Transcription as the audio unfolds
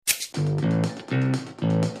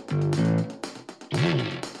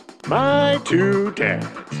My two dads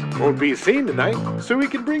won't be seen tonight, so we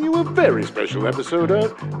can bring you a very special episode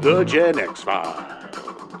of The Gen X Files.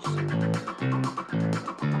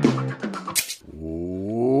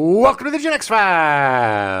 Welcome to The Gen X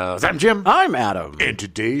Files. I'm Jim. I'm Adam. And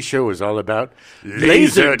today's show is all about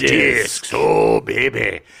LaserDiscs. Oh,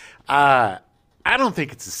 baby. I don't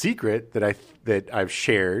think it's a secret that I've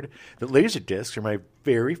shared that LaserDiscs are my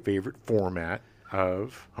very favorite format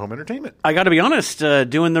of home entertainment. I got to be honest,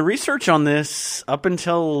 doing the research on this, up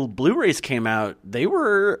until Blu-rays came out, they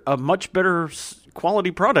were a much better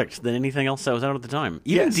quality product than anything else that was out at the time.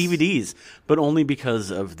 Even DVDs, but only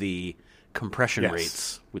because of the compression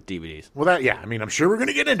rates with DVDs. Well, I'm sure we're going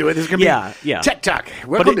to get into it. This is going to be Tech Talk.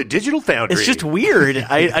 Welcome to Digital Foundry. It's just weird.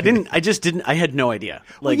 I had no idea.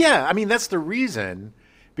 That's the reason,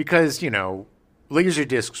 because,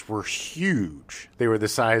 LaserDiscs were huge. They were the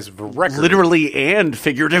size of a record. Literally and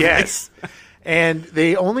figuratively. Yes. And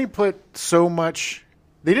they only put so much.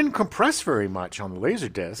 They didn't compress very much on the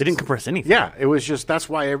LaserDiscs. They didn't compress anything. Yeah. It was just, that's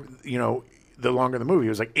why, the longer the movie, it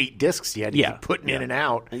was like 8 discs you had to keep putting in and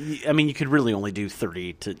out. I mean, you could really only do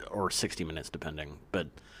 30 or 60 minutes, depending. But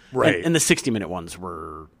right. And the 60-minute ones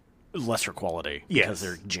were lesser quality because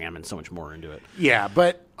they're jamming so much more into it. Yeah,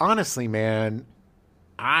 but honestly, man,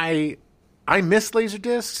 I miss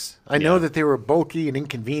LaserDiscs. I know that they were bulky and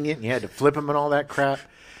inconvenient, and you had to flip them and all that crap.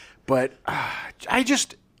 But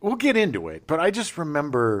we'll get into it. But I just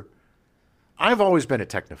remember, I've always been a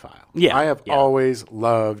technophile. Yeah, I have always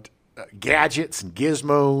loved gadgets and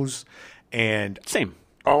gizmos, and same.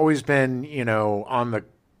 Always been, on the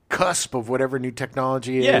cusp of whatever new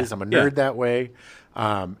technology is. I'm a nerd that way.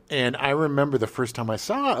 And I remember the first time I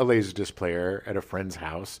saw a LaserDisc player at a friend's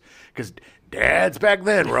house, because dads back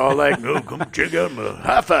then were all like, "No, come check out my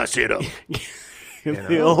hi-fi setup."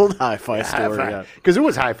 The old hi-fi store, because it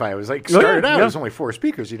was hi-fi. It was like started out. It was only 4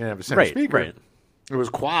 speakers. You didn't have a center speaker. Right. It was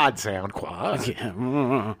quad sound, quad.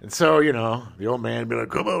 Yeah. And so the old man would be like,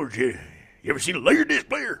 "Come on, you ever seen a LaserDisc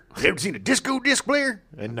player? You ever seen a disco disc player?"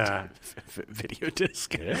 And video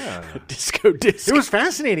disc, yeah, disco disc. It was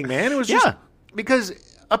fascinating, man. It was just because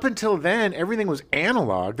up until then, everything was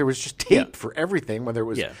analog. There was just tape for everything, whether it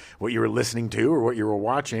was what you were listening to or what you were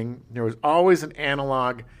watching. There was always an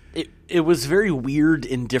analog. It was very weird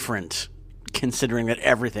and different, considering that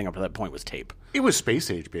everything up to that point was tape. It was space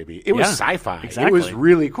age, baby. It was sci-fi. Exactly. It was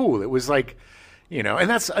really cool. It was like, and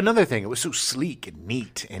that's another thing. It was so sleek and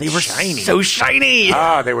neat and they were shiny. So shiny.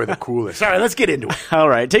 They were the coolest. All right, let's get into it. All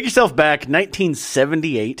right, take yourself back,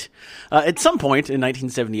 1978. At some point in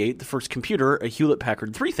 1978, the first computer, a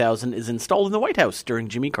Hewlett-Packard 3000, is installed in the White House during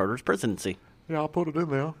Jimmy Carter's presidency. Yeah, I put it in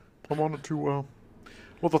there. I wanted to, well,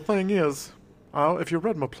 the thing is, if you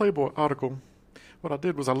read my Playboy article, what I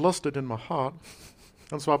did was I lusted in my heart,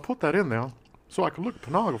 and so I put that in there so I could look at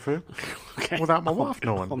pornography without my wife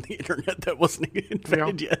knowing. On the internet that wasn't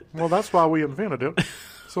invented yet. Well, that's why we invented it,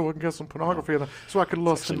 so we can get some pornography in there, so I could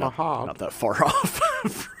lust in my heart. Not that far off.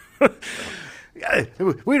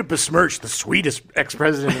 Way to besmirch the sweetest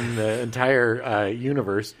ex-president in the entire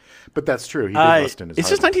universe. But that's true. He did lust in his heart. It's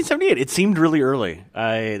just 1978. It seemed really early.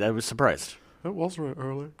 I was surprised. It was really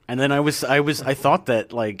early. And then I thought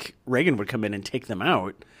that Reagan would come in and take them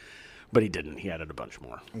out, but he didn't. He added a bunch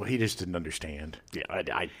more. Well, he just didn't understand. Yeah,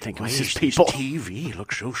 I think it Why was does his people. TV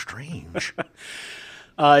looks so strange.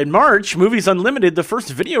 In March, Movies Unlimited, the first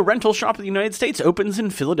video rental shop in the United States, opens in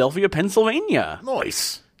Philadelphia, Pennsylvania.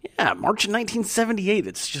 Nice. Yeah, March of 1978.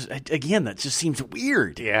 It's just, again, that just seems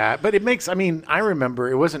weird. Yeah, but it makes, I remember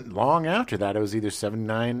it wasn't long after that. It was either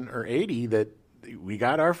 79 or 80 that we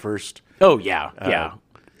got our first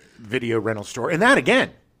video rental store. And that, again,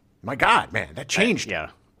 my God, man, that changed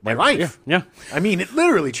my life. Yeah. It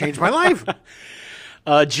literally changed my life.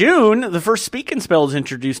 June, the first Speak and Spell is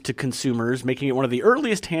introduced to consumers, making it one of the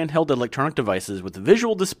earliest handheld electronic devices with a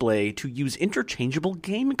visual display to use interchangeable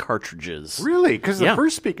game cartridges. Really? Because the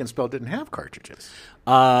first Speak and Spell didn't have cartridges.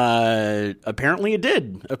 Apparently it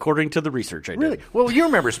did, according to the research I did. Really? Well, you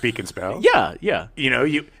remember Speak and Spell. Yeah.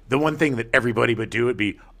 The one thing that everybody would do would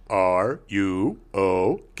be, "Are you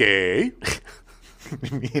okay?"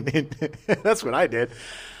 That's what I did.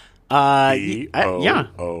 BOOBS.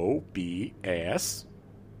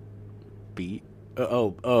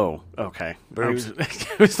 Okay.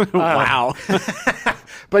 Wow.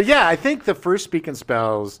 But yeah, I think the first Speak and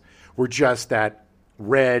Spells were just that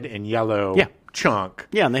red and yellow chunk.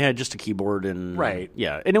 Yeah, and they had just a keyboard and Right.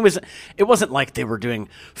 Yeah, and it wasn't like they were doing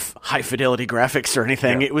high fidelity graphics or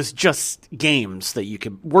anything. Yeah. It was just games that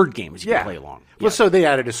word games you could play along. Well, so they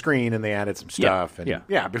added a screen and they added some stuff. Yeah. And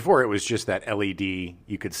yeah, before it was just that LED.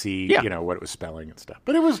 You could see, Yeah. what it was spelling and stuff.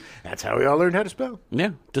 But that's how we all learned how to spell.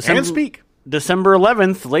 Yeah, And speak. December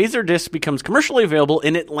 11th, LaserDisc becomes commercially available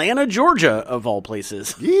in Atlanta, Georgia, of all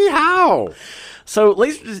places. Yeehaw! So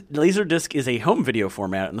LaserDisc is a home video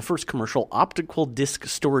format and the first commercial optical disc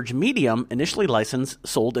storage medium, initially licensed,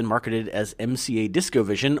 sold, and marketed as MCA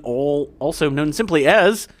DiscoVision, also known simply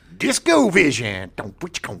as DiscoVision.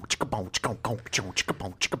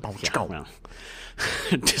 well,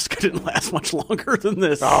 disc didn't last much longer than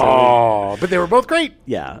this. Oh, but they were both great.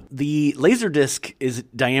 Yeah. The LaserDisc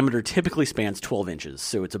diameter typically spans 12 inches,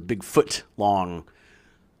 so it's a big foot-long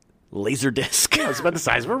LaserDisc. Yeah, it's about the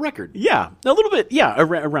size of a record. Yeah, a little bit. Yeah,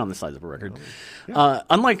 around the size of a record. Yeah.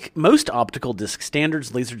 Unlike most optical disc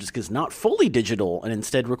standards, LaserDisc is not fully digital and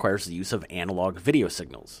instead requires the use of analog video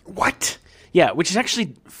signals. What? Yeah, which is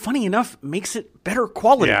actually, funny enough, makes it better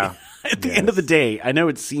quality. Yeah. At the end of the day. I know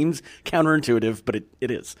it seems counterintuitive, but it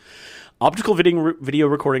is. Optical video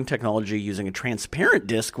recording technology using a transparent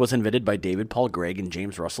disc was invented by David Paul Gregg and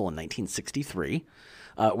James Russell in 1963,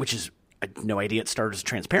 which is, I had no idea it started as a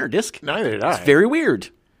transparent disc. Neither did I. It's very weird.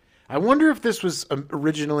 I wonder if this was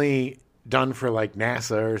originally done for like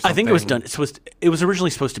NASA or something. I think it was done. It was originally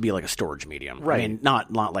supposed to be like a storage medium, right? I mean,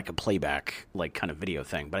 not like a playback like kind of video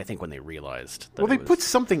thing. But I think when they realized, that they put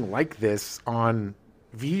something like this on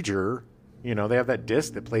Voyager. They have that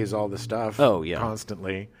disc that plays all the stuff. Oh yeah,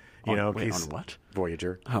 constantly. On what?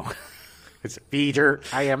 Voyager. Oh, it's Voyager.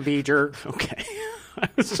 I am Voyager. Okay. I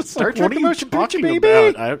was just Star like, Trek what are you Motion Picture, talking baby?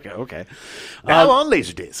 about? Okay. Now on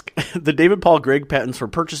LaserDisc. The David Paul Gregg patents were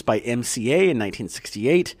purchased by MCA in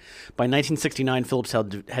 1968. By 1969, Philips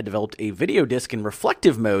had developed a video disc in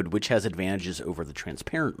reflective mode, which has advantages over the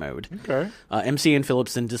transparent mode. Okay. MCA and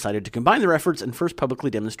Philips then decided to combine their efforts and first publicly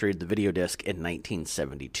demonstrated the video disc in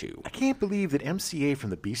 1972. I can't believe that MCA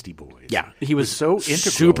from the Beastie Boys. Yeah, he was so integral.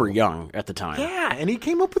 super young at the time. Yeah, and he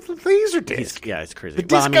came up with the LaserDisc. It's crazy. The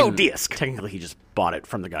disco disc. Technically, he just bought it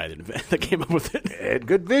from the guy that came up with it. Had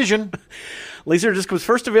good vision. LaserDisc was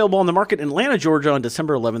first available on the market in Atlanta, Georgia on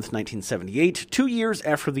December 11th, 1978, 2 years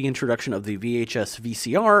after the introduction of the VHS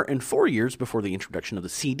VCR and 4 years before the introduction of the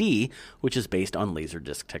CD, which is based on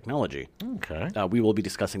LaserDisc technology. Okay. We will be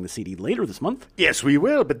discussing the CD later this month. Yes, we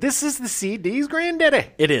will, but this is the CD's granddaddy.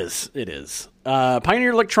 It is.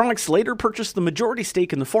 Pioneer Electronics later purchased the majority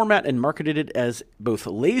stake in the format and marketed it as both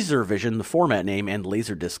LaserVision, the format name, and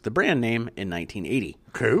LaserDisc, the brand name, in 1980.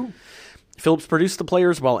 Cool. Philips produced the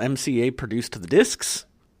players while MCA produced the discs.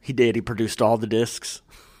 He produced all the discs.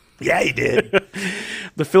 Yeah, he did.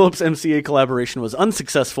 The Philips-MCA collaboration was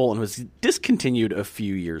unsuccessful and was discontinued a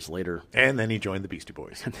few years later. And then he joined the Beastie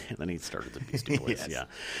Boys. And then he started the Beastie Boys, Yes. yeah.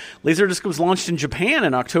 LaserDisc was launched in Japan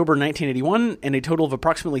in October 1981, and a total of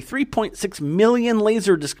approximately 3.6 million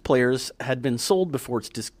LaserDisc players had been sold before its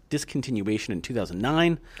discontinuation in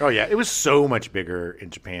 2009. Oh, yeah. It was so much bigger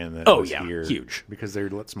in Japan than it was here. Huge. Because they're a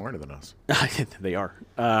lot smarter than us. They are.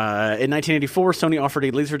 In 1984, Sony offered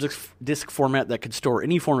a LaserDisc format that could store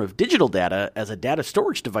any form of digital data as a data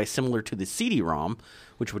storage device similar to the CD-ROM,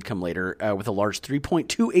 which would come later, with a large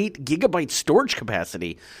 3.28 gigabyte storage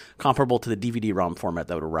capacity, comparable to the DVD-ROM format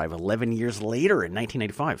that would arrive 11 years later in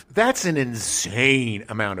 1985. That's an insane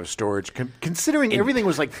amount of storage, considering everything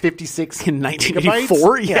was like 56 in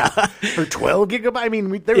 1984. Yeah, or 12 gigabytes. I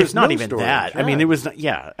mean, there was not no even storage. that. Yeah. I mean, it was not.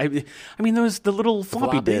 Yeah, I mean, those the little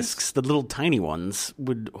floppy Floppies? disks, the little tiny ones,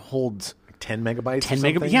 would hold 10 megabytes. 10 or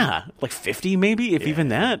something? megabytes. Yeah, like 50 maybe, if even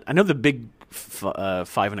that. I know the big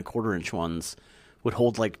 5.25-inch ones would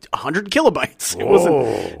hold like 100 kilobytes. It wasn't.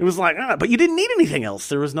 It was like, but you didn't need anything else.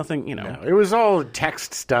 There was nothing, No, it was all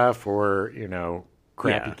text stuff or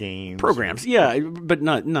crappy games, programs. Yeah, but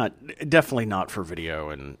definitely not for video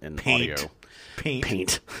and Paint. audio.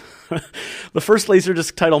 Paint. The first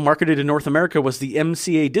LaserDisc title marketed in North America was the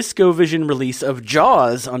MCA DiscoVision release of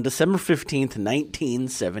Jaws on December 15th,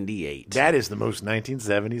 1978. That is the most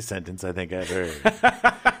 1970s sentence I think I've heard.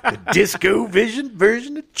 The DiscoVision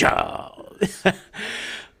version of Jaws.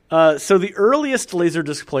 So the earliest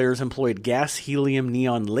LaserDisc players employed gas, helium,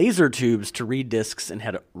 neon laser tubes to read discs and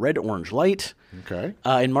had a red-orange light. Okay.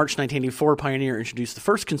 In March 1984, Pioneer introduced the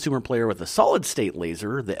first consumer player with a solid-state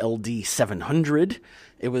laser, the LD700.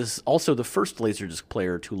 It was also the first LaserDisc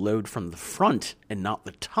player to load from the front and not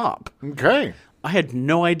the top. Okay. I had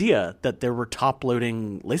no idea that there were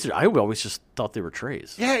top-loading lasers. I always just thought they were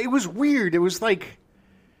trays. Yeah, it was weird. It was like,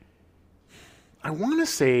 I want to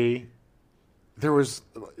say there was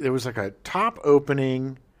like a top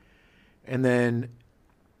opening, and then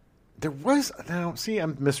there was now. See,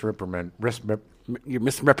 I'm Your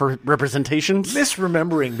misrepresentations?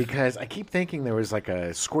 misremembering because I keep thinking there was like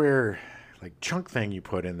a square like chunk thing you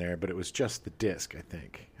put in there, but it was just the disc. I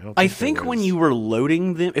think. I think when you were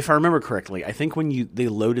loading them, if I remember correctly, I think when they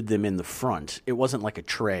loaded them in the front, it wasn't like a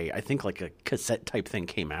tray. I think like a cassette type thing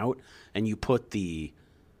came out, and you put the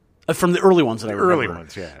from the early ones that I remember. Early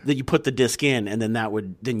ones, yeah. That you put the disc in, and then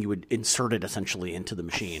you would insert it essentially into the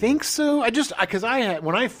machine. I think so. Because I had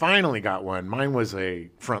when I finally got one, mine was a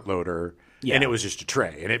front loader, and it was just a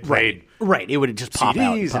tray, and it played right. It would just pop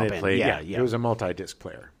out, CDs, pop and it in. played. Yeah. It was a multi-disc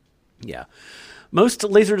player. Yeah. Most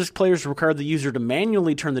LaserDisc players require the user to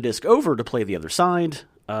manually turn the disc over to play the other side.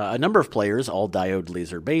 A number of players, all diode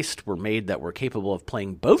laser-based, were made that were capable of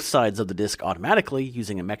playing both sides of the disc automatically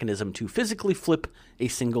using a mechanism to physically flip a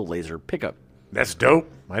single laser pickup. That's dope.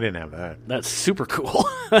 I didn't have that. That's super cool.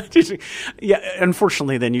 Yeah,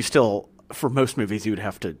 unfortunately, then you still, for most movies, you would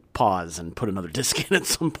have to pause and put another disc in at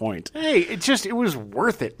some point. Hey, it was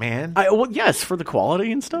worth it, man. Well, yes, for the quality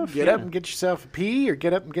and stuff. Get up and get yourself a pee, or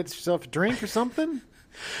get up and get yourself a drink or something.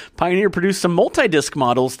 Pioneer produced some multi-disc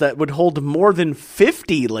models that would hold more than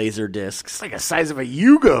 50 laser discs. It's like the size of a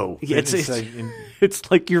Yugo. Yeah,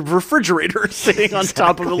 it's like your refrigerator sitting on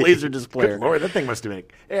top of a LaserDisc player. Good Lord, that thing must have been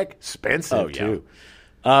expensive, too.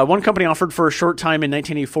 One company offered for a short time in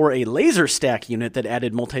 1984 a laser stack unit that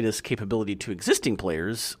added multi-disc capability to existing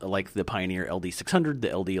players, like the Pioneer LD600, the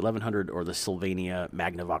LD1100, or the Sylvania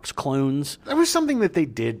Magnavox clones. That was something that they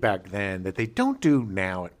did back then that they don't do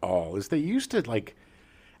now at all, is they used to, like,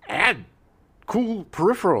 add cool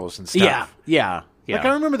peripherals and stuff. Yeah. Like,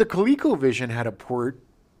 I remember the ColecoVision had a port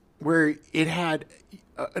where it had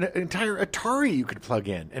an entire Atari you could plug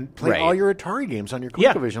in and play all your Atari games on your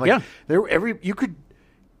ColecoVision.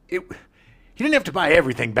 You didn't have to buy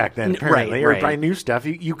everything back then, apparently, or buy new stuff.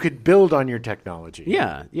 You could build on your technology.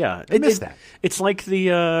 Yeah. I miss that. It's like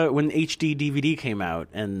the when HD DVD came out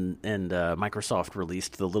and Microsoft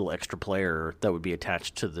released the little extra player that would be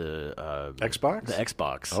attached to the Xbox. The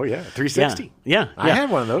Xbox. Oh yeah, 360. Yeah. I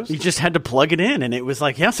had one of those. You just had to plug it in, and it was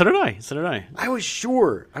like, so did I. I was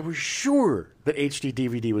sure that HD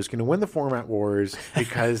DVD was going to win the format wars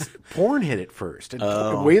because porn hit it first. And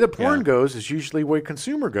the way the porn goes is usually the way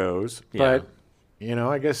consumer goes. But,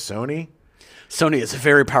 I guess Sony is a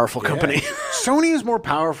very powerful company. Sony is more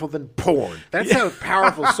powerful than porn. That's how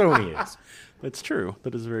powerful Sony is. That's true.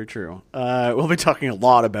 That is very true. We'll be talking a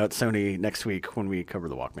lot about Sony next week when we cover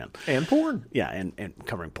the Walkman. And porn. Yeah, and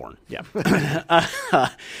covering porn. Yeah.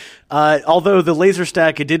 Although the laser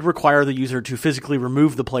stack, it did require the user to physically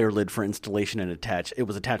remove the player lid for installation and attach. It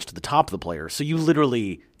was attached to the top of the player. So you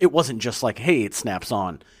literally, it wasn't just like, hey, it snaps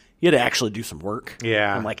on. You had to actually do some work.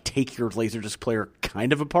 Yeah. And like take your LaserDisc player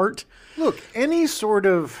kind of apart. Look, any sort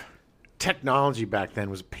of technology back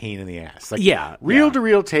then was a pain in the ass. Like,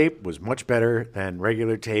 reel-to-reel tape was much better than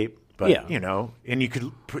regular tape, but and you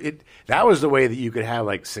could put it. That was the way that you could have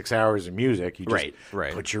like 6 hours of music. You just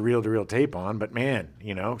put your reel-to-reel tape on, but man,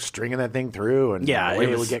 stringing that thing through and the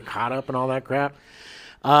way it would get caught up and all that crap.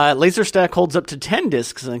 LaserStack holds up to 10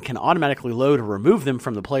 discs and can automatically load or remove them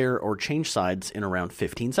from the player or change sides in around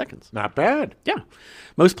 15 seconds. Not bad. Yeah.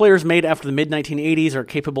 Most players made after the mid-1980s are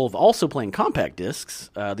capable of also playing compact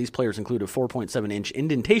discs. These players include a 4.7-inch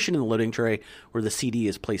indentation in the loading tray where the CD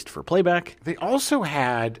is placed for playback. They also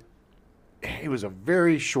had, it was a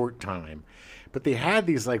very short time, but they had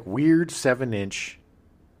these like weird 7-inch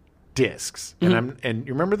discs, and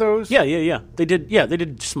you remember those? Yeah. They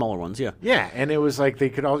did smaller ones. Yeah. Yeah, and it was like you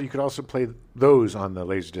could also play those on the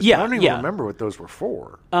LaserDisc. Yeah, I don't even remember what those were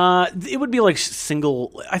for. It would be like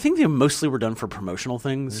single. I think they mostly were done for promotional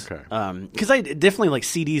things. Okay. Because I definitely like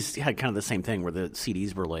CDs had kind of the same thing where the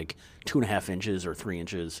CDs were like 2.5 inches or 3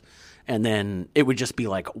 inches, and then it would just be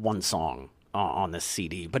like one song on this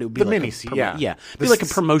CD, but it would be the like mini CD. It'd be like a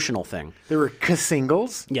promotional thing. There were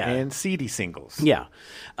singles and CD singles. Yeah,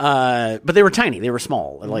 but they were tiny. They were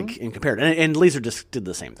small, like in comparison. And LaserDisc did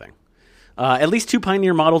the same thing. At least 2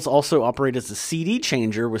 Pioneer models also operate as a CD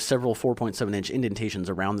changer with several 4.7-inch indentations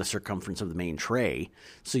around the circumference of the main tray.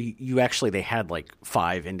 So they had like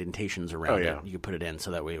 5 indentations around it. You could put it in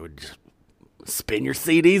so that way it would just spin your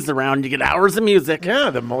CDs around, you get hours of music.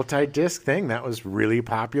 Yeah, the multi-disc thing, that was really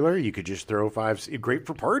popular. You could just throw 5, great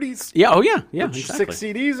for parties. Yeah, put exactly. 6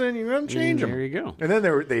 CDs in, you don't change them. There you go. And then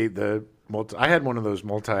I had one of those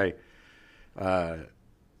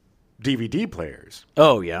DVD players.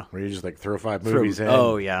 Oh, yeah. Where you just like throw 5 movies in.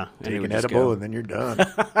 Oh, yeah. Take And an edible, and then you're done.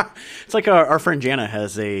 It's like our friend Jana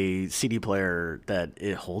has a CD player that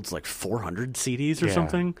it holds like 400 CDs or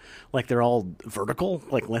something. Like they're all vertical,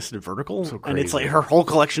 like nested vertical. So and it's crazy. like her whole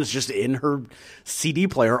collection is just in her CD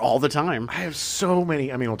player all the time. I have so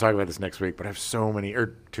many. I mean, we'll talk about this next week, but I have so many,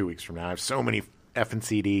 or 2 weeks from now, I have so many effing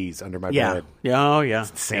CDs under my bed. Yeah. Oh, yeah.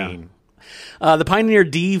 It's insane. Yeah. The Pioneer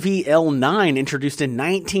DVL9, introduced in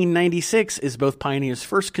 1996, is both Pioneer's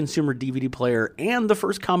first consumer DVD player and the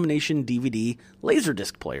first combination DVD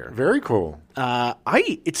LaserDisc player. Very cool.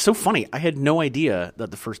 It's so funny. I had no idea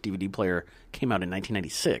that the first DVD player came out in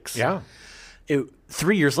 1996. Yeah.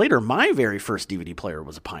 3 years later, my very first DVD player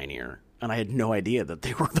was a Pioneer, and I had no idea that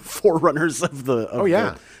they were the forerunners of the.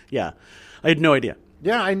 Yeah. I had no idea.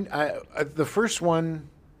 Yeah, I the first one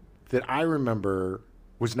that I remember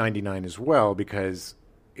was 99 as well, because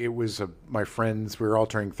it was my friends, we were all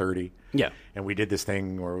turning 30. Yeah. And we did this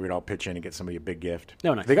thing where we'd all pitch in and get somebody a big gift.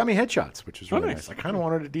 Oh, nice. They got me headshots, which was really nice. nice. I kind of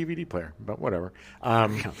wanted a DVD player, but whatever.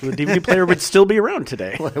 The DVD player would still be around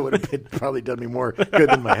today. Well, it would have probably done me more good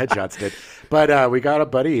than my headshots did. But we got a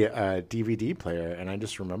buddy a DVD player, and I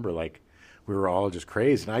just remember, like, we were all just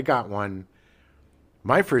crazed. And I got one.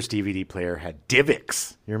 My first DVD player had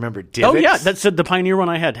DivX. You remember DivX? Oh, yeah. That's the Pioneer one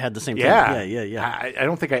I had the same thing. Yeah. Yeah. I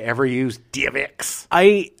don't think I ever used DivX.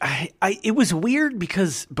 It was weird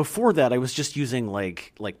because before that I was just using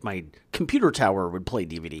like my computer tower would play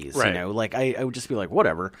DVDs. Right. You know, like I would just be like,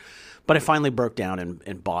 whatever. But I finally broke down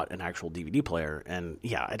and bought an actual DVD player. And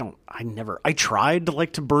yeah, I tried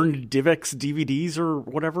to burn DivX DVDs or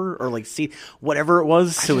whatever, or like see whatever it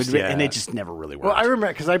was. And it just never really worked. Well, I remember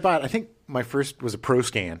because I think my first was a Pro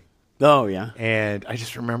Scan. Oh, yeah. And I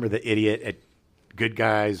just remember the idiot at Good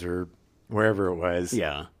Guys or wherever it was.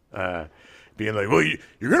 Yeah. Being like, well,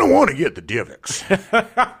 you're going to want to get the DivX.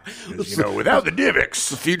 'Cause, without the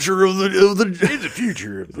DivX, The future of the it's the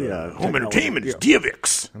future of the home entertainment is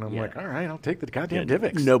DivX. And I'm like, all right, I'll take the goddamn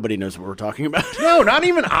DivX. Nobody knows what we're talking about. No, not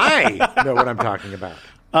even I know what I'm talking about.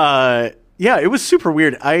 Yeah, it was super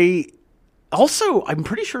weird. I'm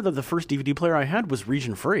pretty sure that the first DVD player I had was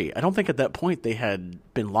region free. I don't think at that point they had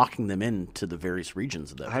been locking them into the various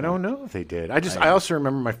regions of that. I don't know if they did. I also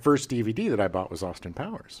remember my first DVD that I bought was Austin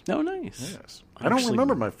Powers. Oh, nice. Yes. I don't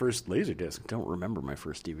remember my first LaserDisc. Don't remember my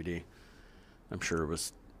first DVD. I'm sure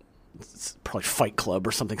it's probably Fight Club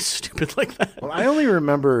or something stupid like that. Well, I only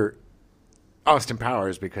remember Austin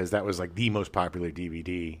Powers because that was like the most popular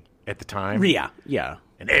DVD at the time. Yeah.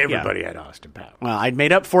 And everybody had Austin Powers. Well, I'd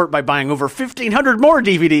made up for it by buying over 1,500 more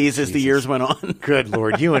DVDs as the years went on. Good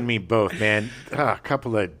Lord, you and me both, man. A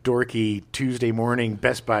couple of dorky Tuesday morning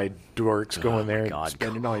Best Buy dorks going there and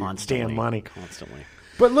spending all your damn money. Constantly.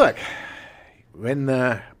 But look, when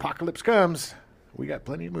the apocalypse comes, we got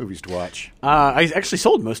plenty of movies to watch. I actually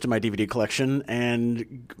sold most of my DVD collection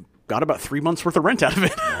and got about 3 months worth of rent out of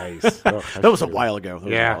it. Nice. That was a while ago.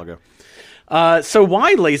 So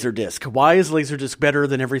why LaserDisc? Why is LaserDisc better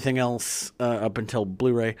than everything else up until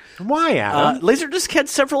Blu-ray? Why, Adam? LaserDisc had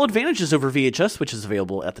several advantages over VHS, which is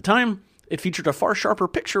available at the time. It featured a far sharper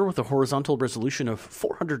picture with a horizontal resolution of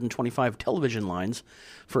 425 television lines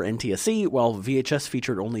for NTSC, while VHS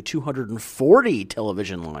featured only 240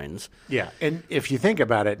 television lines. Yeah, and if you think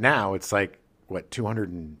about it now, it's like, what,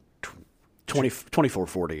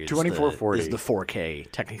 2440 2440 is the 4K,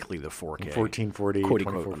 technically the 4K. 1440, Quote,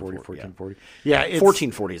 2440, unquote, 1440. Yeah,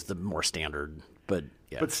 1440 is the more standard, but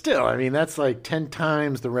yeah. But still, I mean, that's like 10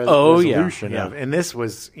 times the resolution. Yeah. And this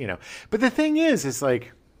was, But the thing is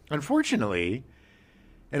like, unfortunately,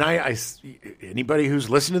 and anybody who's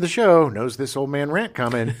listened to the show knows this old man rant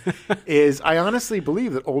coming, is I honestly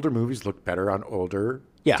believe that older movies look better on older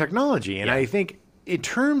technology. And I think in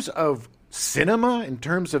terms of cinema, in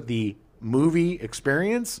terms of the movie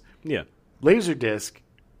experience, LaserDisc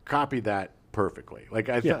copied that perfectly. Like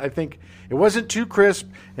I think it wasn't too crisp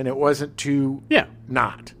and it wasn't too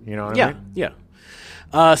not. You know what I mean? Yeah.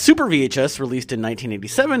 Super VHS, released in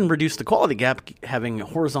 1987, reduced the quality gap, having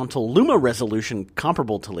horizontal luma resolution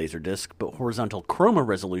comparable to LaserDisc, but horizontal chroma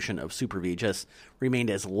resolution of Super VHS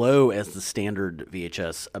remained as low as the standard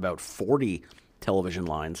VHS, about 40 television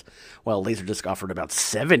lines, while LaserDisc offered about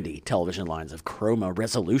 70 television lines of chroma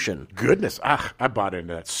resolution. Goodness, I bought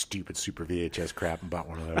into that stupid Super VHS crap and bought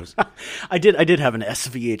one of those. I did have an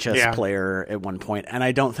SVHS player at one point, and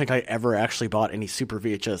I don't think I ever actually bought any Super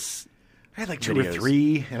VHS. I had like two or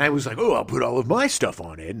three, and I was like, "Oh, I'll put all of my stuff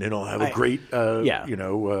on it, and then I'll have a great,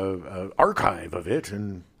 archive of it."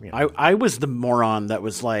 And I was the moron that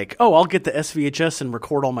was like, "Oh, I'll get the SVHS and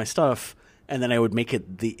record all my stuff." and then I would make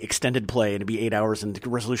it the extended play, and it'd be 8 hours, and the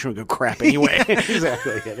resolution would go crap anyway.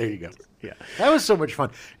 Exactly. Yeah, there you go. Yeah, that was so much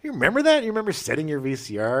fun. You remember that? You remember setting your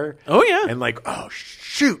VCR? Oh yeah. And like, oh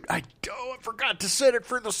shoot, I forgot to set it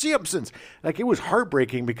for The Simpsons. Like it was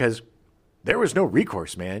heartbreaking because there was no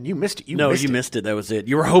recourse, man. You missed it. You missed it. That was it.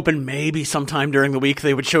 You were hoping maybe sometime during the week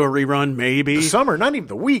they would show a rerun. Maybe the summer, not even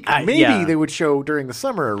the week. Maybe they would show during the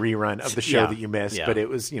summer a rerun of the show that you missed. Yeah. But it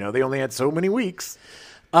was, they only had so many weeks.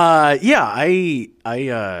 I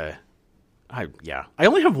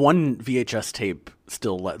only have one VHS tape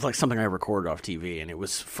still left, like something I recorded off TV, and it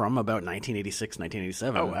was from about 1986,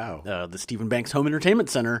 1987. Oh, wow. The Stephen Banks Home Entertainment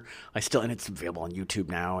Center. And it's available on YouTube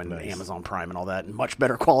now and Amazon Prime and all that, and much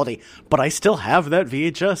better quality. But I still have that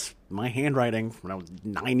VHS, my handwriting, when I was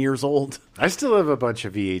 9 years old. I still have a bunch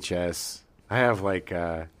of VHS. I have, like,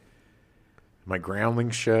 my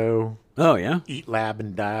Groundling show. Oh, yeah? Eat, Lab,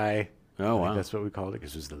 and Die. Oh, wow. That's what we called it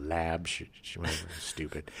because it was the lab. Whatever,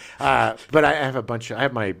 stupid. But I have I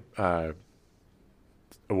have my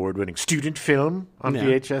award-winning student film on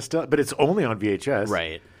VHS still, but it's only on VHS.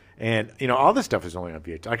 Right. And, all this stuff is only on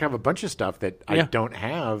VHS. I have a bunch of stuff that I don't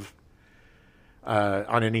have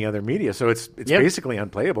on any other media. So it's basically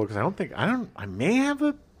unplayable because I may have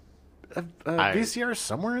a VCR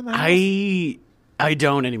somewhere in the house. I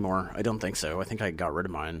don't anymore. I don't think so. I think I got rid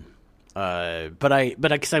of mine. But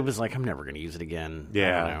because I was like, I'm never going to use it again.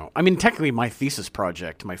 Yeah. I don't know. I mean, technically, my film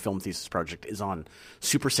thesis project is on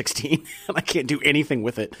Super 16, and I can't do anything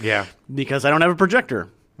with it. Yeah. Because I don't have a projector.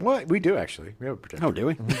 Well, we do actually. We have a projector. Oh, do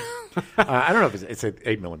we? I don't know if it's an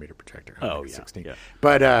 8mm projector. Oh, yeah. 16. Yeah.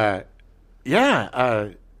 But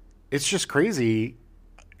it's just crazy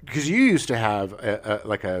because you used to have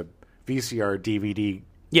like a VCR DVD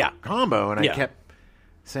combo, and I kept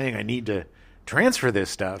saying I need to transfer this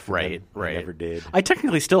stuff. Right. I never did. I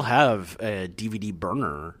technically still have a DVD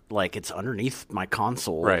burner. Like, it's underneath my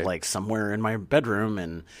console, like somewhere in my bedroom,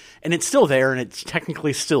 and it's still there, and it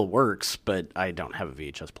technically still works, but I don't have a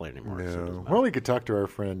VHS player anymore. No. So well, we could talk to our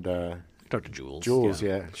friend talk to Jules. Jules,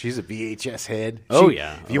 yeah. She's a VHS head.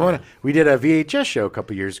 Yeah. If you want to, we did a VHS show a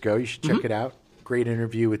couple years ago. You should check it out. Great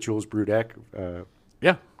interview with Jules Brudeck.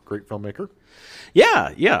 Great filmmaker. Yeah.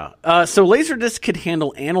 So LaserDisc could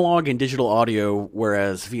handle analog and digital audio,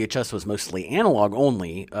 whereas VHS was mostly analog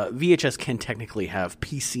only. VHS can technically have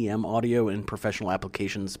PCM audio in professional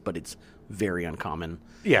applications, but it's very uncommon.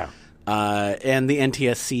 Yeah. And the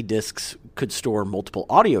NTSC discs could store multiple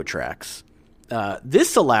audio tracks.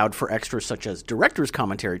 This allowed for extras such as director's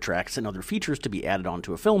commentary tracks and other features to be added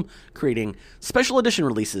onto a film, creating special edition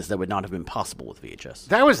releases that would not have been possible with VHS.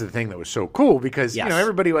 That was the thing that was so cool because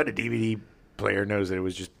everybody who had a DVD player knows that it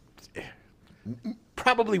was just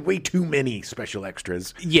probably way too many special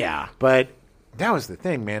extras. Yeah. But that was the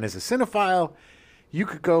thing, man. As a cinephile, you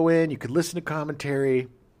could go in, you could listen to commentary,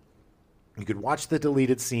 you could watch the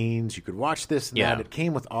deleted scenes, you could watch this and that. It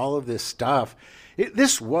came with all of this stuff.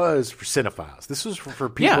 This was for cinephiles. This was for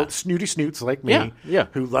people, snooty snoots like me,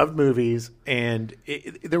 who loved movies, and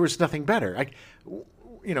there was nothing better.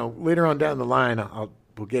 Later on down the line,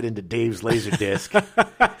 we'll get into Dave's LaserDisc.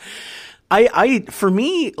 For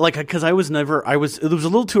me, because it was a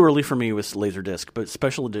little too early for me with LaserDisc, but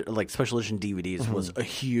special edition DVDs was a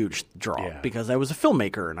huge draw because I was a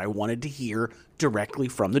filmmaker and I wanted to hear directly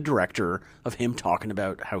from the director of him talking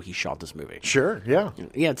about how he shot this movie. Sure, yeah.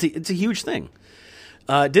 Yeah, it's a huge thing.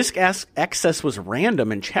 Disc access was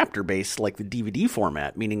random and chapter-based like the DVD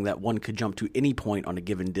format, meaning that one could jump to any point on a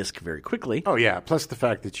given disc very quickly. Oh, yeah, plus the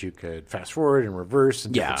fact that you could fast-forward and reverse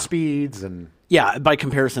and different speeds. And yeah, by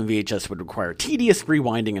comparison, VHS would require tedious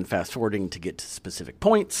rewinding and fast-forwarding to get to specific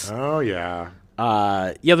points. Oh, yeah.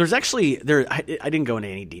 There's actually I didn't go into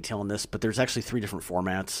any detail on this, but there's actually 3 different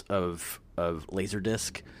formats of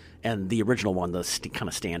LaserDisc, and the original one, the kind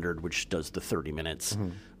of standard, which does the 30 minutes.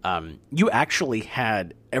 You actually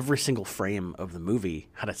had every single frame of the movie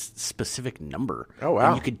had a specific number. Oh, wow.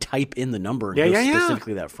 And you could type in the number and go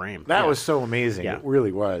specifically that frame. That was so amazing. Yeah. It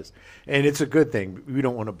really was. And it's a good thing. We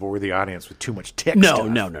don't want to bore the audience with too much text. No.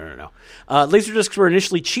 LaserDiscs were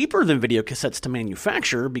initially cheaper than video cassettes to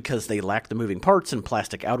manufacture because they lacked the moving parts and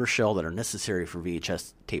plastic outer shell that are necessary for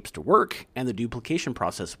VHS tapes to work, and the duplication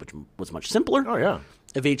process, which was much simpler. Oh, yeah.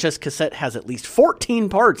 A VHS cassette has at least 14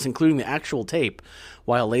 parts, including the actual tape,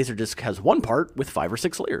 while LaserDisc has one part with 5 or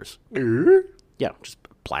 6 layers. Yeah, just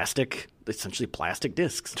plastic, essentially plastic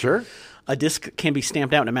discs. Sure. A disc can be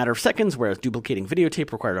stamped out in a matter of seconds, whereas duplicating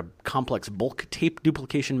videotape required a complex bulk tape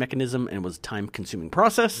duplication mechanism and was a time-consuming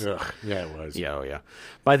process. Ugh, yeah, it was. Yeah, oh yeah.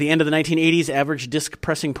 By the end of the 1980s, average disc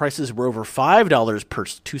pressing prices were over $5 per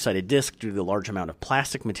two-sided disc due to the large amount of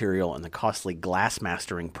plastic material and the costly glass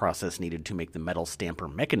mastering process needed to make the metal stamper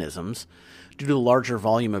mechanisms. Due to the larger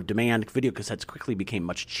volume of demand, videocassettes quickly became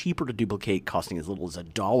much cheaper to duplicate, costing as little as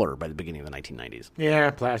 $1 by the beginning of the 1990s.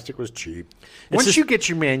 Yeah, plastic was cheap. Once you get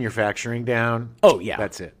your manufacturing down, oh yeah,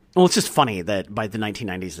 that's it. Well, it's just funny that by the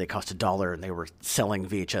 1990s they cost $1 and they were selling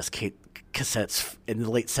VHS cassettes in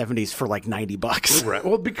the late 70s for like $90. Right.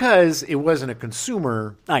 Well, because it wasn't a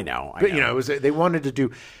consumer. I know. But it was they wanted to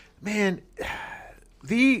do. Man,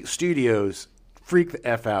 the studios freak the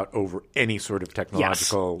F out over any sort of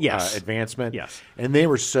technological advancement. Yes. And they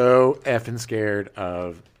were so effing scared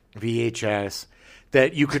of VHS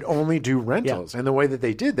that you could only do rentals. Yeah. And the way that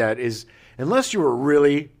they did that is, unless you were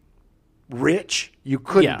really rich, you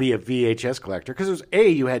couldn't be a VHS collector, because it was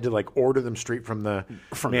you had to like order them straight from the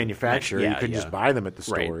manufacturer. You couldn't just buy them at the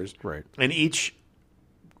stores. Right. And each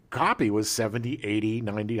copy was $70, $80,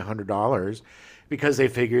 $90, $100. Because they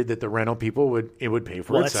figured that the rental people would pay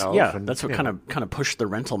for itself. That's what kind of pushed the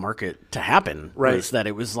rental market to happen. Right, was that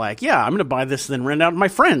it was like, I'm going to buy this and then rent out to my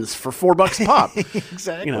friends for $4 pop.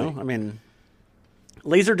 Exactly. I mean,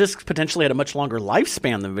 LaserDiscs potentially had a much longer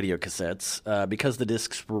lifespan than videocassettes because the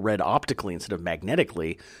discs were read optically instead of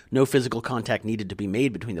magnetically. No physical contact needed to be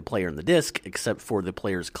made between the player and the disc, except for the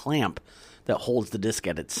player's clamp that holds the disc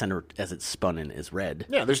at its center as it's spun and is read.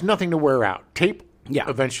 Yeah, there's nothing to wear out. Tape.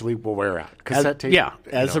 Eventually will wear out. Cassette tape.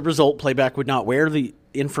 As a result, playback would not wear the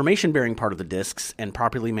information-bearing part of the discs, and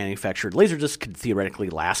properly manufactured LaserDiscs could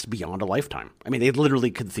theoretically last beyond a lifetime. I mean, they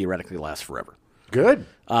literally could theoretically last forever. Good.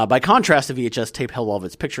 By contrast, a VHS tape held all of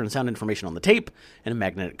its picture and sound information on the tape and a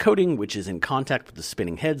magnetic coating, which is in contact with the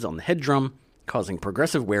spinning heads on the head drum, causing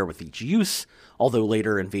progressive wear with each use, although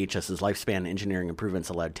later in VHS's lifespan, engineering improvements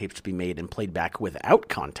allowed tapes to be made and played back without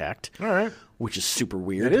contact. All right. Which is super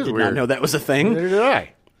weird. It is Did weird. not know that was a thing. Neither did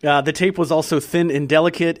I. The tape was also thin and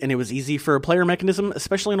delicate, and it was easy for a player mechanism,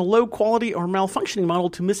 especially on a low-quality or malfunctioning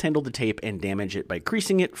model, to mishandle the tape and damage it by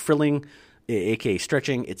creasing it, frilling, aka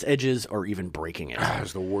stretching its edges, or even breaking it. It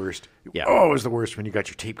was the worst. Yeah. Oh, it was the worst when you got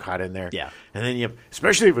your tape caught in there. Yeah. And then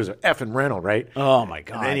especially if it was an effing rental, right? Oh, my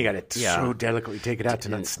God. And then you got to so delicately take it out to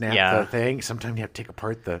not snap the thing. Sometimes you have to take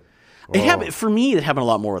apart the... For me, it happened a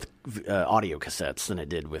lot more with audio cassettes than it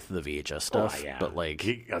did with the VHS stuff. Oh, yeah. But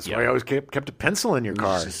that's why I always kept a pencil in your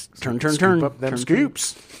car. Just turn. Up them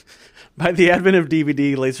scoops. By the advent of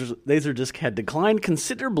DVD, LaserDisc had declined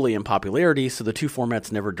considerably in popularity, so the two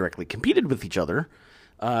formats never directly competed with each other.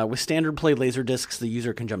 With standard play LaserDiscs, the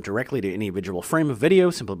user can jump directly to any individual frame of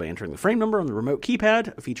video simply by entering the frame number on the remote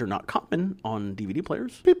keypad, a feature not common on DVD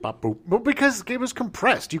players. Beep, bop, boop. Well, because it was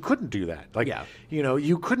compressed. You couldn't do that.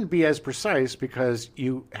 You couldn't be as precise because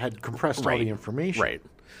you had compressed all the information. Right.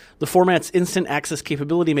 The format's instant access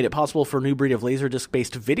capability made it possible for a new breed of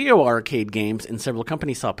LaserDisc-based video arcade games, and several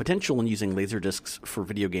companies saw potential in using LaserDiscs for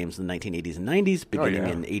video games in the 1980s and 90s, beginning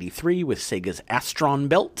in 83 with Sega's Astron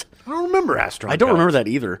Belt. I don't remember Astron I don't remember that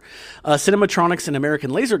either. Cinematronics and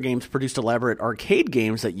American Laser Games produced elaborate arcade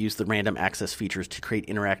games that used the random access features to create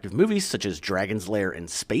interactive movies such as Dragon's Lair and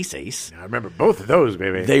Space Ace. I remember both of those,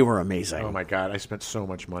 baby. They were amazing. Oh, my God. I spent so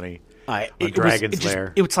much money on it Dragon's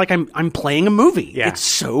Lair. It's like I'm playing a movie. Yeah. It's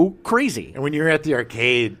so crazy. And when you're at the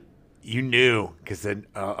arcade, you knew, because then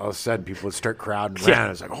all of a sudden people would start crowding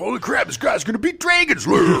around. It's like, holy crap, this guy's going to beat Dragon's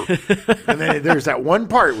Lair. And then there's that one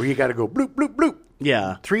part where you got to go bloop, bloop, bloop.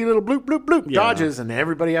 Yeah. 3 little bloop, bloop, bloop dodges, and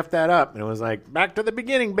everybody effed that up. And it was like, back to the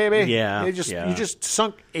beginning, baby. Yeah. You just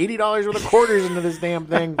sunk $80 worth of quarters into this damn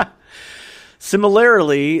thing.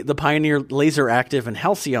 Similarly, the Pioneer Laser Active and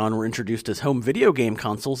Halcyon were introduced as home video game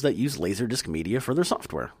consoles that use LaserDisc media for their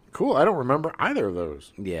software. Cool. I don't remember either of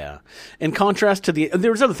those. Yeah. In contrast to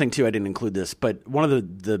there was other thing too, I didn't include this, but one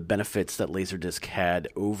of the benefits that LaserDisc had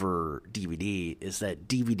over DVD is that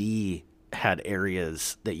DVD had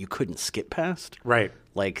areas that you couldn't skip past. Right.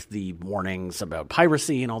 Like the warnings about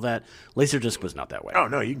piracy and all that. LaserDisc was not that way. Oh,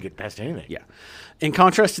 no, you can get past anything. Yeah. In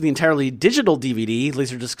contrast to the entirely digital DVD,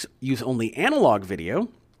 LaserDiscs use only analog video.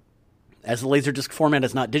 As the LaserDisc format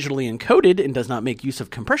is not digitally encoded and does not make use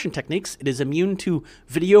of compression techniques, it is immune to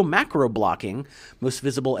video macro blocking, most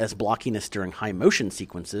visible as blockiness during high motion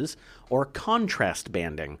sequences, or contrast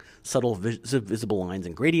banding, subtle visible lines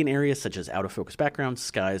in gradient areas such as out-of-focus backgrounds,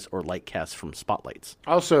 skies, or light casts from spotlights.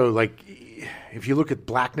 Also, like, if you look at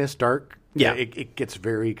blackness, dark Yeah. It gets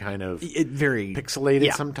very kind of very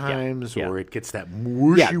pixelated sometimes, yeah. or it gets that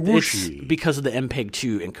whooshy. It's because of the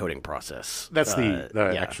MPEG-2 encoding process. That's the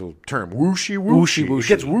actual term, whooshy. It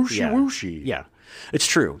gets whooshy. Yeah. It's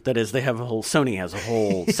true. That is, Sony has a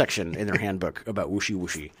whole section in their handbook about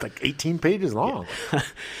whooshy. It's like 18 pages long.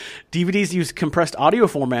 DVDs use compressed audio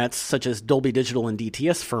formats such as Dolby Digital and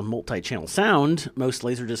DTS for multi-channel sound. Most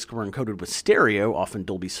Laserdiscs were encoded with stereo, often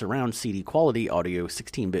Dolby Surround CD quality audio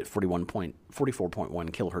 16-bit 44.1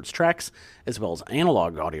 kilohertz tracks, as well as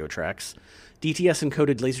analog audio tracks. DTS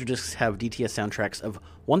encoded Laserdiscs have DTS soundtracks of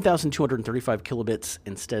 1,235 kilobits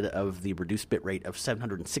instead of the reduced bit rate of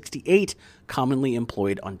 768 commonly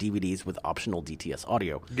employed on DVDs with optional DTS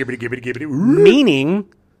audio. Gibbity.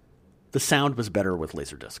 Meaning the sound was better with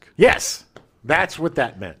Laserdisc. Yes, that's what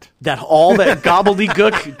that meant. All that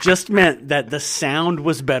gobbledygook just meant that the sound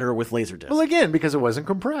was better with Laserdisc. Well, again, because it wasn't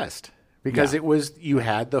compressed. Because you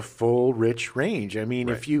had the full rich range. I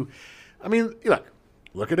mean,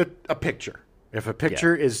 look at a picture. If a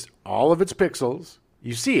picture is all of its pixels,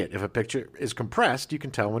 you see it. If a picture is compressed, you can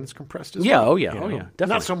tell when it's compressed as well. Definitely.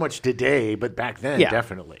 Not so much today, but back then,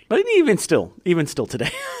 definitely. But even still today,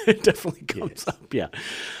 it definitely comes up. Yeah.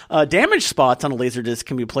 Damage spots on a Laserdisc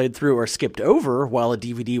can be played through or skipped over, while a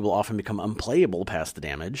DVD will often become unplayable past the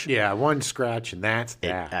damage. Yeah, one scratch and that's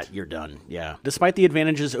that. You're done. Yeah. Despite the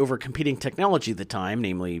advantages over competing technology at the time,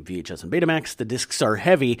 namely VHS and Betamax, the discs are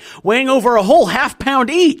heavy, weighing over a whole half-pound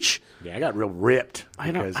each. Yeah, I got real ripped.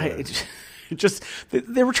 They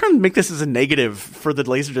were trying to make this as a negative for the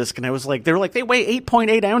Laserdisc, and I was like, they weigh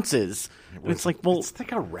 8.8 ounces. It's like, well, it's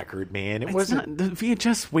like a record, man. It wasn't. The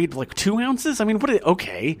VHS weighed like 2 ounces. I mean,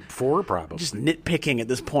 okay, 4 probably. Just nitpicking at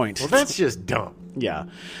this point. Well, that's just dumb. Yeah,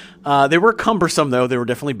 they were cumbersome though. They were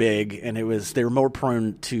definitely big, and they were more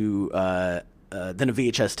prone to than a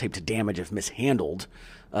VHS tape to damage if mishandled.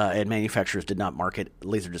 And manufacturers did not market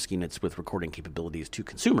Laserdisc units with recording capabilities to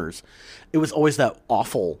consumers. It was always that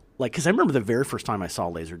awful, because I remember the very first time I saw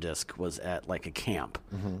Laserdisc was at like a camp,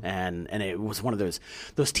 and it was one of those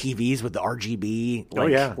TVs with the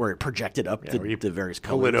RGB, where it projected up the various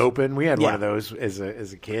colors. Pull it open. We had one of those as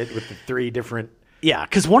a kid with the 3 different. Yeah,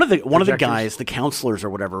 because one of the guys, the counselors or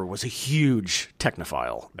whatever, was a huge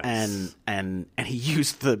technophile, and he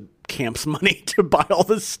used the camp's money to buy all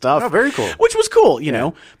this stuff. Oh, very cool. Which was cool, you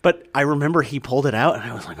know. But I remember he pulled it out, and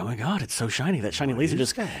I was like, "Oh my god, it's so shiny! That shiny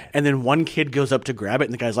Laserdisc!" And then one kid goes up to grab it,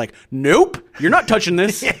 and the guy's like, "Nope, you're not touching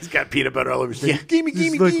this." He's got peanut butter all over his face. Yeah. Gimme.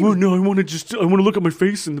 Like, well, no, I want to look at my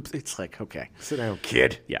face, and it's like, okay, sit down,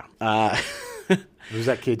 kid. Yeah. Was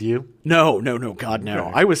that kid you? No, God,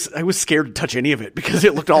 no. I was scared to touch any of it because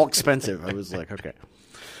it looked all expensive. I was like, okay.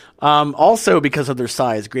 Also, because of their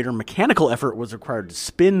size, greater mechanical effort was required to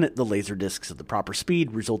spin the Laserdiscs at the proper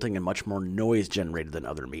speed, resulting in much more noise generated than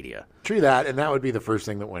other media. True that, and that would be the first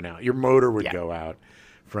thing that went out. Your motor would go out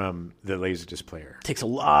from the Laserdisc player. It takes a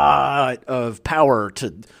lot of power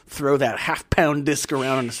to throw that half-pound disc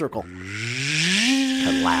around in a circle.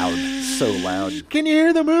 Loud, so loud. Can you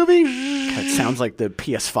hear the movie? God, it sounds like the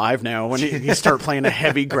PS5 now. When you start playing a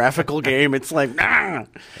heavy graphical game, it's like, ah!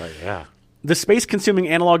 Oh, yeah. The space-consuming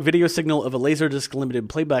analog video signal of a Laserdisc limited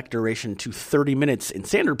playback duration to 30 minutes in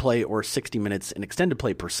standard play or 60 minutes in extended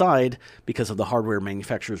play per side because of the hardware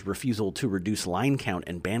manufacturer's refusal to reduce line count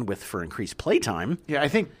and bandwidth for increased playtime. Yeah, I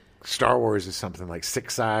think Star Wars is something like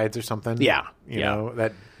 6 sides or something. Yeah. You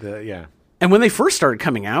know, yeah. And when they first started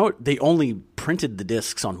coming out, they only printed the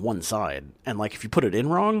discs on one side. And if you put it in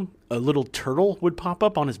wrong, a little turtle would pop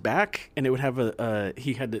up on his back, and it would have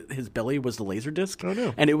his belly was the Laserdisc. Oh,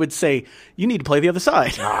 no. And it would say, you need to play the other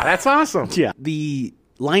side. Ah, that's awesome. Yeah. The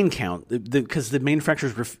line count, because the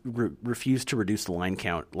manufacturers refuse to reduce the line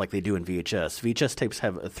count like they do in VHS. VHS tapes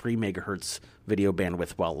have a 3 megahertz video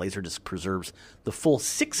bandwidth, while Laserdisc preserves the full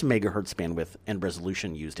 6 megahertz bandwidth and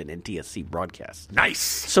resolution used in NTSC broadcasts. Nice.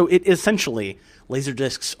 So it essentially,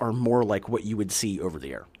 Laserdiscs are more like what you would see over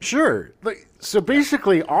the air. Sure. So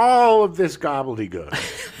basically, all of this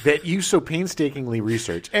gobbledygook that you so painstakingly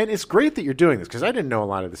research, and it's great that you're doing this because I didn't know a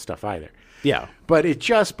lot of this stuff either. Yeah. But it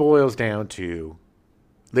just boils down to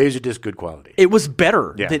Laserdisc good quality. It was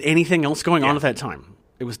better than anything else going on at that time.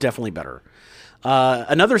 It was definitely better.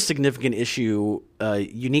 Another significant issue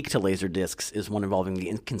unique to Laserdiscs is one involving the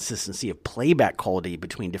inconsistency of playback quality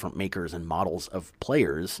between different makers and models of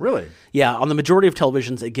players. Really? Yeah. On the majority of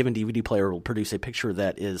televisions, a given DVD player will produce a picture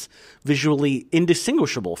that is visually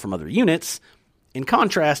indistinguishable from other units. In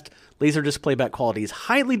contrast, LaserDisc playback quality is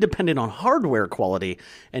highly dependent on hardware quality,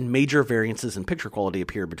 and major variances in picture quality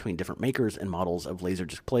appear between different makers and models of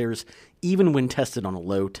LaserDisc players, even when tested on a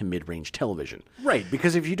low to mid-range television. Right,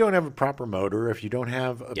 because if you don't have a proper motor, if you don't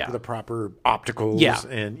have the proper opticals,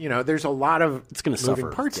 and there's a lot of it's going to moving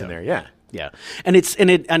suffer parts in there. Yeah. Yeah, and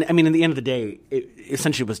I mean, in the end of the day, it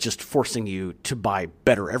essentially was just forcing you to buy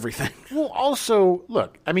better everything. Well, also,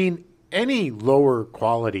 look, I mean, any lower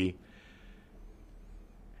quality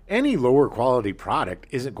product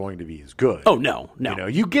isn't going to be as good. Oh, no.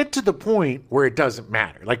 You get to the point where it doesn't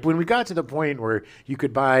matter. Like when we got to the point where you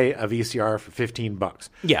could buy a VCR for $15,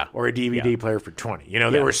 or a DVD player for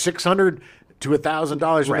 $20. They were $600 to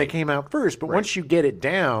 $1,000 when they came out first, but once you get it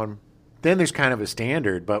down, then there's kind of a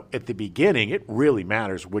standard, but at the beginning, it really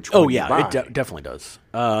matters which one you buy. It definitely does.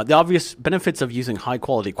 The obvious benefits of using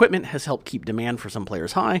high-quality equipment has helped keep demand for some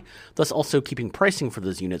players high, thus also keeping pricing for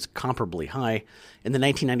those units comparably high. In the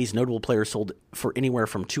 1990s, notable players sold for anywhere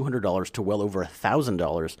from $200 to well over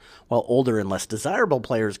 $1,000, while older and less desirable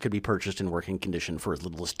players could be purchased in working condition for as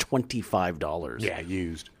little as $25. Yeah,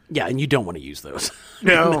 used. Yeah, and you don't want to use those.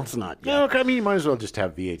 No. That's not. Yeah. No, I mean, you might as well just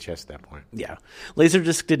have VHS at that point. Yeah.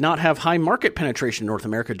 LaserDisc did not have high market penetration in North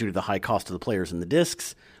America due to the high cost of the players and the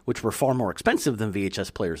discs, which were far more expensive than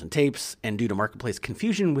VHS players and tapes, and due to marketplace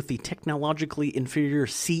confusion with the technologically inferior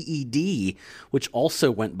CED, which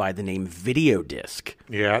also went by the name Video Disc.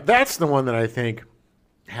 Yeah, that's the one that I think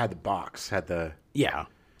had the box, had the... Yeah.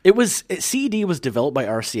 CED was developed by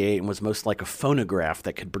RCA and was most like a phonograph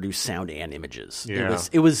that could produce sound and images. Yeah.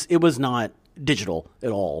 It was not digital at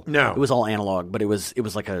all. No. It was all analog, but it was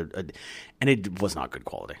like and it was not good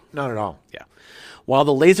quality. Not at all. Yeah. While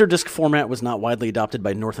the LaserDisc format was not widely adopted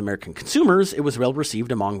by North American consumers, it was well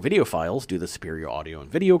received among videophiles due to the superior audio and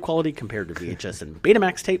video quality compared to VHS and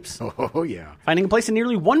Betamax tapes. Oh, yeah. Finding a place in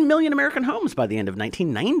nearly 1 million American homes by the end of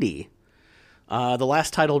 1990. The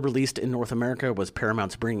last title released in North America was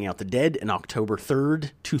Paramount's Bringing Out the Dead in October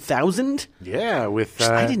 3rd, 2000. Yeah, with...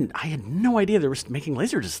 I had no idea they were making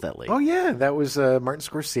LaserDiscs that late. Oh, yeah, that was Martin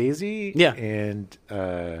Scorsese. Yeah. And...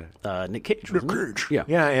 Nick Cage. Yeah.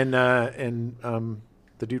 Yeah, and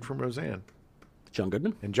the dude from Roseanne. John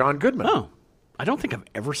Goodman? And John Goodman. Oh. I don't think I've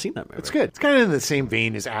ever seen that movie. It's good. It's kind of in the same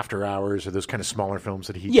vein as After Hours or those kind of smaller films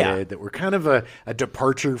that he did that were kind of a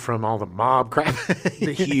departure from all the mob crap.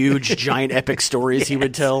 The huge, giant, epic stories he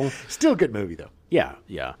would tell. Still a good movie, though. Yeah.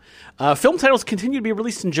 Film titles continue to be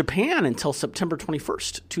released in Japan until September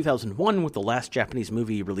 21st, 2001, with the last Japanese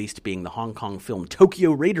movie released being the Hong Kong film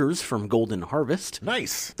Tokyo Raiders from Golden Harvest.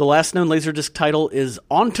 Nice. The last known LaserDisc title is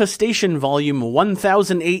Onta Station Volume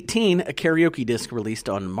 1018, a karaoke disc released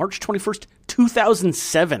on March 21st,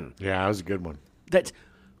 2007. Yeah, that was a good one. That's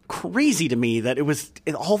crazy to me that it was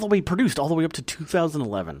all the way produced all the way up to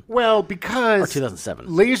 2011. Well, because... Or 2007.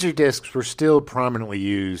 LaserDiscs were still prominently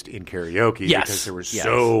used in karaoke because there was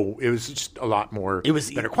it was just a lot more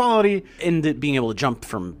better quality. And being able to jump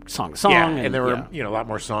from song to song. Yeah, and there were a lot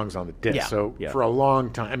more songs on the disc. Yeah, so for a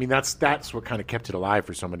long time, I mean, that's what kind of kept it alive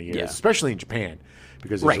for so many years, especially in Japan,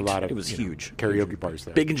 because there's a lot of huge karaoke bars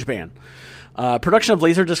there. Big in Japan. Production of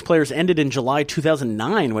LaserDisc players ended in July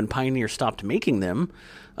 2009 when Pioneer stopped making them.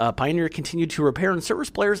 Pioneer continued to repair and service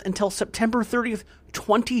players until September 30th,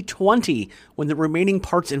 2020, when the remaining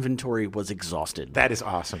parts inventory was exhausted. That is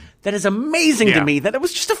awesome. That is amazing to me that it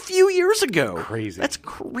was just a few years ago. Crazy. That's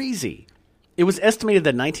crazy. It was estimated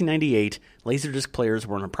that in 1998, LaserDisc players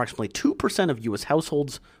were in approximately 2% of U.S.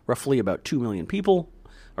 households, roughly about 2 million people,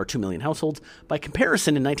 or 2 million households. By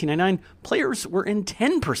comparison, in 1999, players were in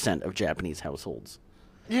 10% of Japanese households.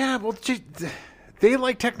 Yeah, well, they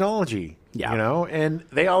like technology, and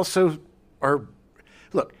they also are.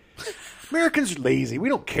 Look, Americans are lazy. We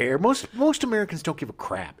don't care. Most Americans don't give a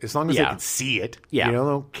crap as long as they can see it. Yeah, they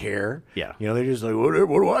don't care. Yeah, they're just like, what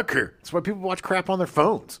do I care? That's why people watch crap on their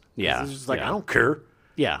phones. Yeah, it's just like I don't care.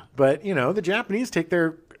 Yeah, but the Japanese take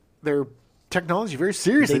their technology very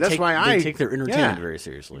seriously. They take their entertainment very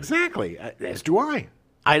seriously. Exactly, as do I.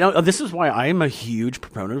 I don't. This is why I am a huge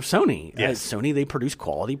proponent of Sony. Yes. Sony, they produce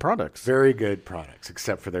quality products. Very good products,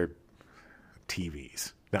 except for their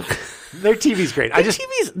TVs. No, their TV's great. The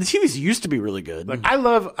TVs used to be really good. Look, I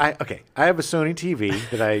have a Sony TV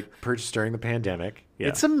that I purchased during the pandemic. Yeah.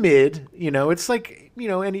 It's a mid. It's like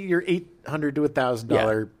any your $800 to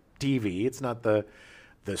 $1,000 TV. It's not the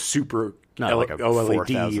super. Not like a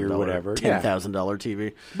OLED or whatever. $10,000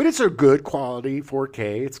 TV. But it's a good quality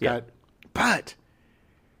 4K. It's got, but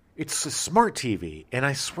it's a smart TV. And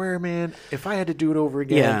I swear, man, if I had to do it over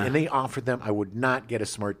again and they offered them, I would not get a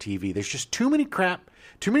smart TV. There's just too many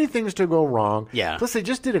things to go wrong. Yeah. Plus, they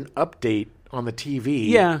just did an update on the TV.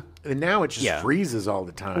 Yeah. And now it just freezes all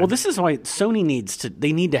the time. Well, this is why Sony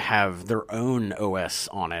need to have their own OS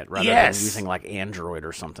on it rather than using like Android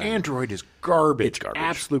or something. Android is garbage. It's garbage.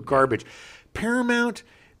 Absolute garbage.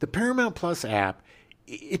 The Paramount Plus app,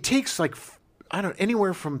 it takes like, I don't know,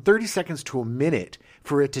 anywhere from 30 seconds to a minute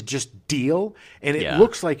for it to just deal. And it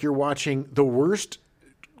looks like you're watching the worst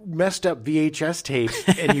messed up VHS tape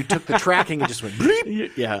and you took the tracking and just went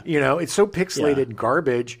bleep. Yeah. You know, it's so pixelated and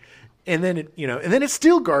garbage. And then it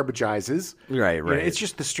still garbageizes. Right. You know, it's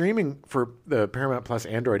just the streaming for the Paramount Plus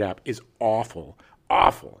Android app is awful.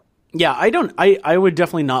 Awful. Yeah, I would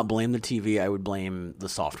definitely not blame the TV. I would blame the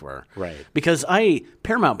software. Right. Because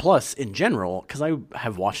Paramount Plus in general, because I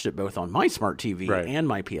have watched it both on my smart TV and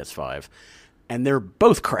my PS5, and they're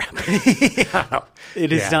both crap.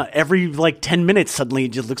 It is not every like 10 minutes suddenly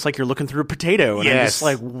it just looks like you're looking through a potato. And I'm just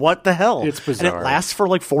like, what the hell? It's bizarre. And it lasts for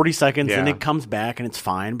like 40 seconds and it comes back and it's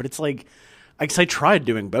fine. But it's like, I tried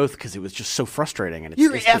doing both because it was just so frustrating. And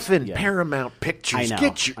You're effing Paramount Pictures.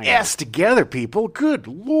 Get your ass together, people. Good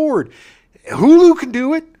Lord. Hulu can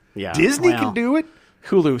do it. Yeah. Disney can do it.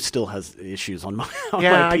 Hulu still has issues on my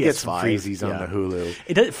my I PS5. get some freezies on the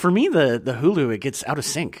Hulu. For me, the Hulu, it gets out of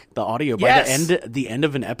sync. The audio by the end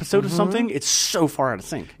of an episode of something, it's so far out of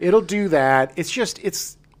sync. It'll do that. It's just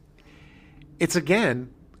it's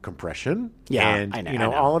again compression. Yeah, and I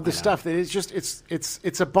know, all of the stuff that is just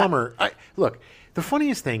it's a bummer. Look, the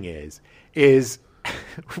funniest thing is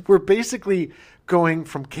we're basically going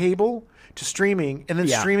from cable to streaming, and then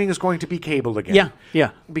streaming is going to be cable again.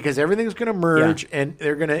 Yeah. Because everything's going to merge, and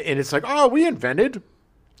and it's like, oh, we invented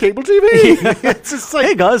cable TV. It's just like,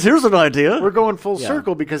 hey guys, here's an idea. We're going full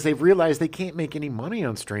circle because they've realized they can't make any money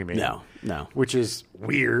on streaming. No. Which is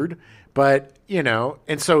weird. But,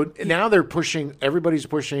 and so now everybody's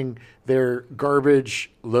pushing their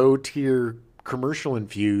garbage, low-tier,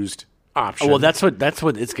 commercial-infused option. Well, that's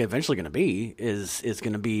what it's eventually going to be, is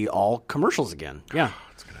going to be all commercials again. Yeah.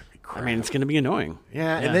 It's going to be crap. I mean, it's going to be annoying.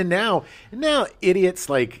 Yeah, and then now idiots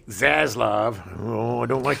like Zaslav. Oh, I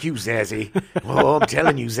don't like you, Zazzy. Oh, I'm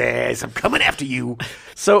telling you, Zaz, I'm coming after you.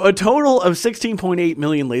 So a total of 16.8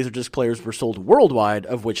 million LaserDisc players were sold worldwide,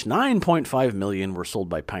 of which 9.5 million were sold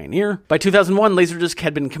by Pioneer. By 2001, LaserDisc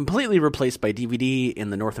had been completely replaced by DVD in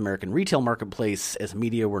the North American retail marketplace, as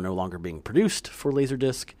media were no longer being produced for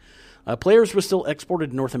LaserDisc. Players were still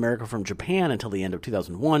exported to North America from Japan until the end of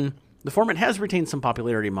 2001. The format has retained some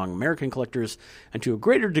popularity among American collectors, and to a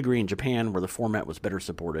greater degree in Japan, where the format was better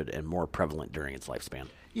supported and more prevalent during its lifespan.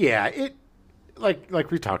 Yeah, it like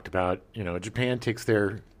we talked about, Japan takes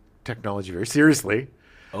their technology very seriously.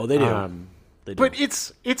 Oh, they do. They do. But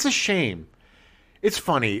it's a shame. It's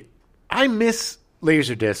funny. I miss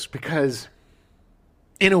LaserDisc because,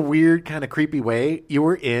 in a weird kind of creepy way, you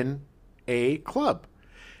were in a club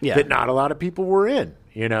that not a lot of people were in.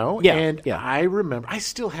 And I remember, I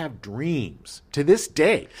still have dreams to this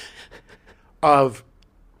day of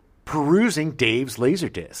perusing Dave's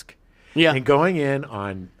LaserDisc. Yeah. And going in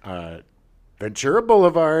on Ventura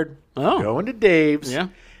Boulevard, going to Dave's,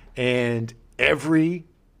 and every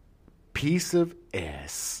piece of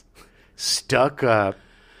S stuck up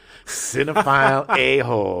cinephile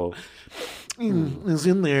a-hole is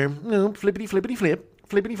in there. Flippity, flippity, flip.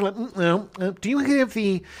 Flippity flip. Do you have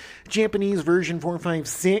the Japanese version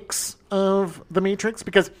 456 of The Matrix?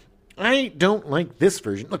 Because I don't like this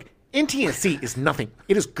version. Look, NTSC is nothing.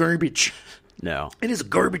 It is garbage. No. It is a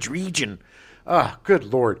garbage region. Oh, good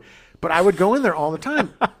Lord. But I would go in there all the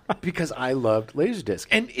time because I loved LaserDisc.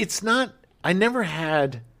 And it's not, I never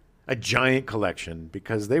had a giant collection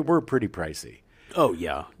because they were pretty pricey. Oh,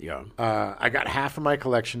 yeah. I got half of my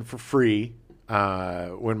collection for free.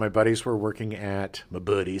 When my buddies were working at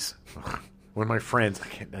when my friends,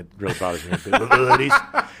 that really bothers me a bit, my buddies.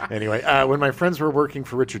 Anyway, when my friends were working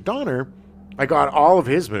for Richard Donner, I got all of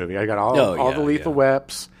his movie. I got all the Lethal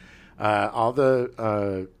Weps, all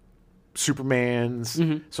the Supermans.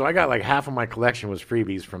 Mm-hmm. So I got like half of my collection was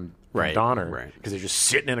freebies from Donner because they're just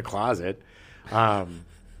sitting in a closet. But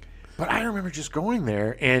I remember just going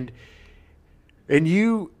there and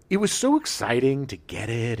it was so exciting to get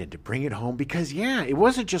it and to bring it home because, it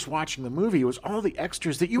wasn't just watching the movie. It was all the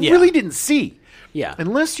extras that you really didn't see. Yeah.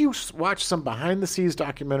 Unless you watch some behind-the-scenes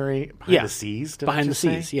documentary. Behind the seas, Behind the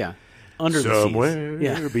seas, yeah. Under Somewhere the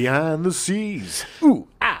seas. Yeah. behind the seas.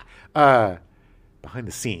 Behind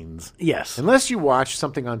the scenes. Yes. Unless you watched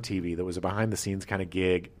something on TV that was a behind-the-scenes kind of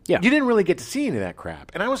gig, you didn't really get to see any of that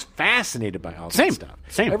crap. And I was fascinated by all that stuff.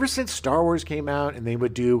 Same. Ever since Star Wars came out and they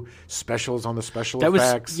would do specials on the special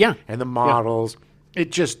effects and the models,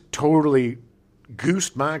 it just totally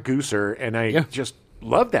goosed my gooser, and I just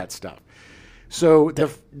loved that stuff. So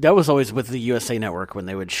that was always with the USA Network when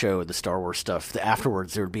they would show the Star Wars stuff.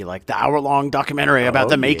 Afterwards, there would be like the hour-long documentary about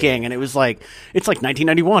the making, and it was like it's like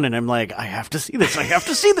 1991, and I'm like, I have to see this. I have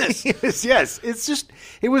to see this. yes. It's just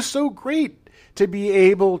it was so great to be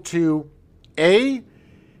able to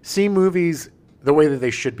see movies the way that they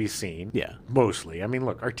should be seen. Yeah. Mostly. I mean,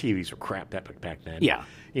 look, our TVs were crap back then. Yeah.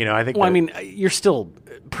 You know, I think. Well, I mean, you're still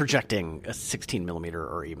projecting a 16 millimeter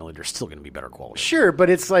or 8 millimeter, still going to be better quality. Sure, but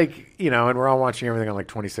it's like, you know, and we're all watching everything on like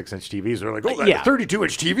 26-inch TVs. They're like, oh, that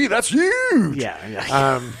 32-inch TV, that's huge.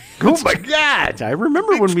 Yeah. Oh my God. I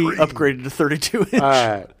remember when we upgraded to 32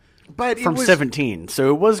 inch from 17, so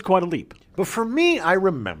it was quite a leap. But for me, I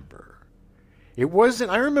remember. It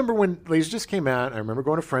wasn't. I remember when LaserDisc came out. I remember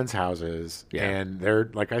going to friends' houses,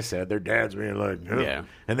 and like I said, their dads being like,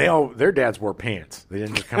 and their dads wore pants. They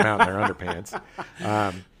didn't just come out in their underpants.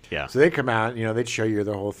 So they come out, you know, they'd show you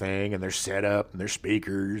the whole thing and their setup and their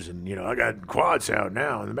speakers, and you know, I got quad sound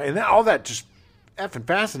now, and all that just effing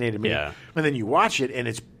fascinated me. Yeah. And then you watch it, and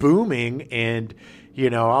it's booming, and you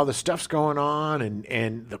know, all the stuff's going on,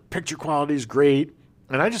 and the picture quality is great,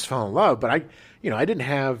 and I just fell in love. But I didn't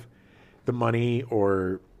have the money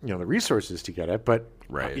or, you know, the resources to get it. But,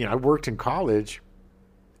 you know, I worked in college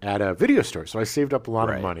at a video store, so I saved up a lot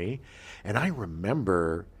of money. And I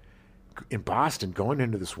remember in Boston going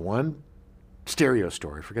into this one stereo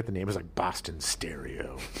store. I forget the name. It was like Boston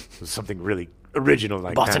Stereo. It was something really original.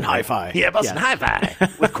 Like Boston Hi-Fi. Yeah, Boston Hi-Fi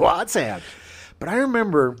with quad sound. But I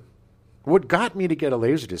remember what got me to get a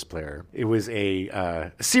LaserDisc player, it was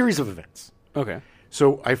a series of events. Okay.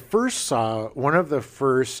 So I first saw one of the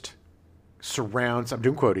first surround, I'm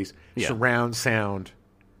doing quoties, surround sound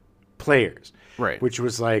players. Right. Which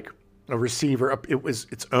was like a receiver. It was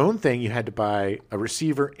its own thing. You had to buy a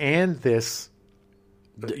receiver and this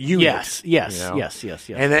unit. Yes. You know? Yes.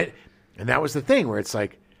 And that was the thing where it's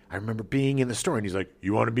like, I remember being in the store and he's like,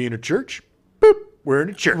 you want to be in a church? Boop. We're in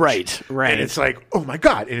a church. Right. And it's like, oh my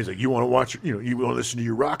God. And he's like, you want to watch, you know, you want to listen to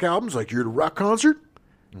your rock albums? Like you're at a rock concert?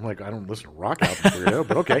 I'm like, I don't listen to rock albums, weirdo,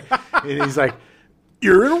 but okay. And he's like,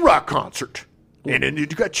 you're in a rock concert, and then you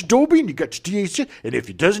got your Dolby and you got your DHC, and if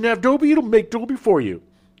it doesn't have Dolby, it'll make Dolby for you.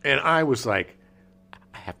 And I was like,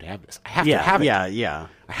 I have to have this. I have to have it. Yeah.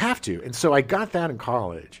 I have to. And so I got that in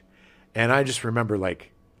college, and I just remember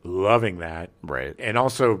like loving that, right? And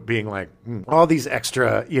also being like, all these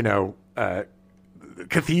extra, you know,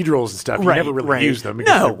 cathedrals and stuff. You never really use them.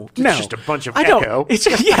 Because it's just a bunch of echo. It's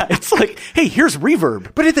just, it's like, hey, here's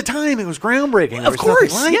reverb. But at the time, it was groundbreaking. Of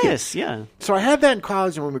course, yes, yeah. So I had that in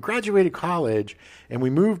college, and when we graduated college, and we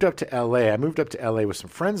moved up to L.A., I moved up to L.A. with some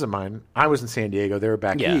friends of mine. I was in San Diego. They were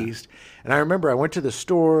back east. And I remember I went to the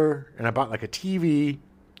store, and I bought like a TV,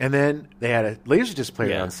 and then they had a LaserDisc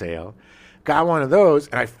player on sale. Got one of those,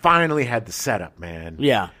 and I finally had the setup, man.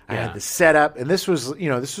 I had the setup, and this was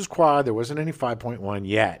quad. There wasn't any 5.1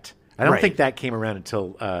 yet. I don't think that came around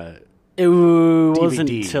until it wasn't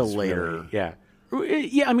DVDs, until later. Really.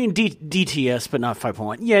 Yeah. I mean DTS, but not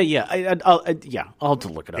 5.1. Yeah. I'll have to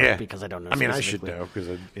look it up because I don't know. I mean, I should know because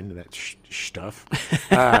I'm into that stuff.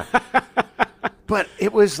 But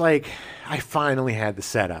it was like I finally had the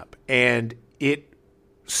setup, and it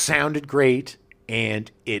sounded great.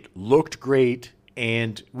 And it looked great,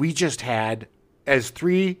 and we just had, as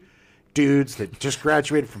three dudes that just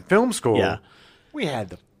graduated from film school, we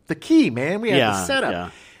had the key, man. We had the setup. Yeah.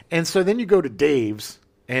 And so then you go to Dave's,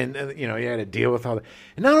 and you know, you had to deal with all that.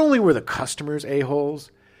 And not only were the customers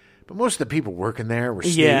a-holes, but most of the people working there were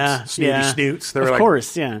snoots, snoots. They were of like,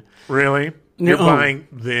 course, yeah. Really? You're buying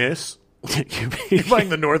this? You're buying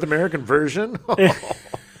the North American version?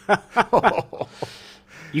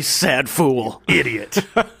 You sad fool. Idiot.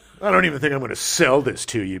 I don't even think I'm going to sell this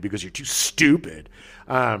to you because you're too stupid.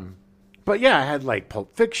 But yeah, I had like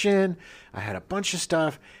Pulp Fiction. I had a bunch of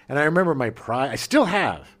stuff. And I remember my pride, I still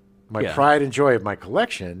have my pride and joy of my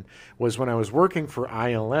collection was when I was working for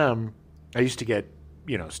ILM. I used to get,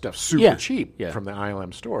 you know, stuff super cheap from the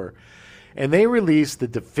ILM store. And they released the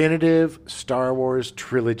definitive Star Wars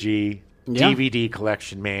trilogy DVD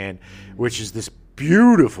collection, man, which is this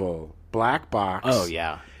beautiful black box. Oh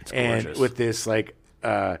yeah, it's gorgeous. And with this like,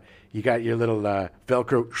 you got your little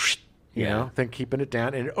Velcro, you know, thing keeping it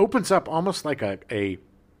down, and it opens up almost like a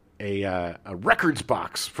records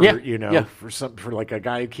box for for like a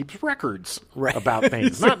guy who keeps records about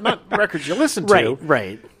things, not records you listen to,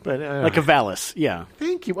 but like a Valis. Yeah,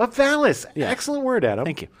 thank you, a Valis. Yeah. Excellent word, Adam.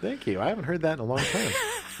 Thank you. I haven't heard that in a long time.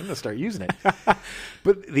 I'm gonna start using it.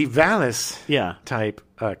 But the Valis type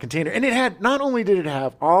container, and it had, not only did it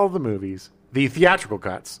have all the movies, the theatrical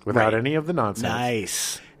cuts without any of the nonsense,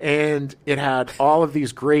 nice, and it had all of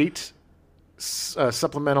these great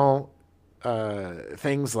supplemental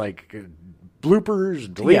things like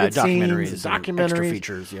bloopers, deleted scenes, documentaries, extra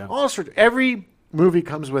features. Yeah, all sorts. Every movie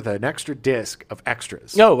comes with an extra disc of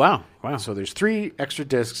extras. Oh wow! So there's 3 extra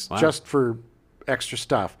discs just for extra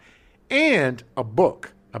stuff, and a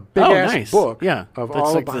book. A big-ass book of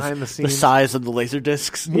all like behind the scenes. The size of the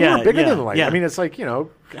LaserDiscs. Bigger than the light. I mean, it's like, No,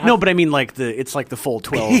 but I mean, like, it's like the full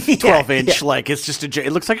 12-inch, like, it's just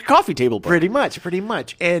it looks like a coffee table book. Pretty much.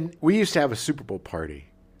 And we used to have a Super Bowl party.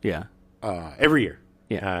 Yeah. Every year.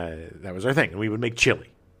 Yeah. That was our thing. And we would make chili.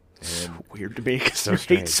 So weird to me because so you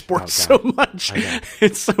strange. hate sports so much.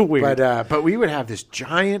 It's so weird. But we would have this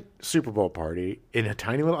giant Super Bowl party in a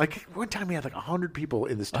tiny little. Like one time we had like 100 people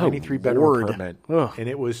in this tiny 3-bedroom apartment, and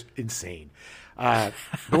it was insane. But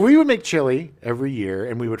we would make chili every year,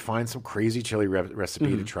 and we would find some crazy chili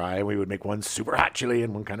recipe to try, and we would make one super hot chili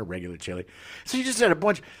and one kind of regular chili. So you just had a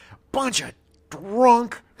bunch of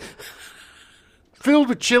drunk. Filled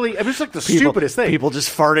with chili. I mean, it's like the stupidest thing. People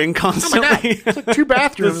just farting constantly. Oh my God. It's like 2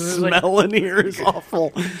 bathrooms. The smell in here is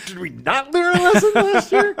awful. Did we not learn a lesson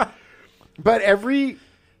last year? But every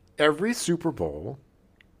Super Bowl,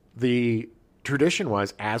 the tradition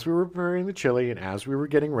was, as we were preparing the chili and as we were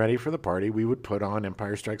getting ready for the party, we would put on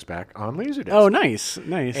Empire Strikes Back on LaserDisc. Oh, nice.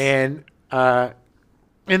 And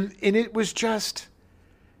it was just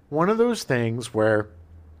one of those things where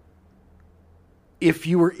if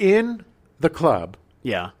you were in the club,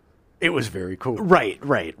 it was very cool. Right.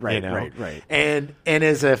 And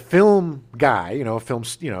as a film guy,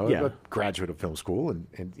 a graduate of film school, and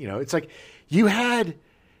it's like you had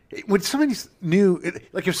when somebody knew,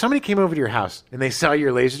 like if somebody came over to your house and they saw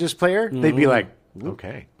your LaserDisc player, they'd be like,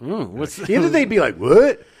 okay, either they'd be like,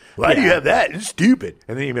 what? Why do you have that? It's stupid.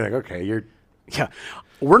 And then you'd be like, okay,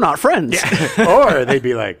 we're not friends. Or they'd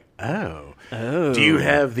be like, oh, do you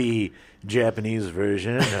have the Japanese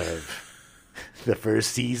version of the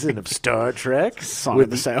first season of Star Trek, Song of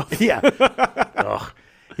the South? Yeah.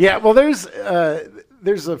 Well, there's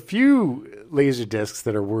a few LaserDiscs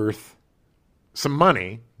that are worth some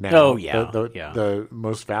money now. Oh yeah, the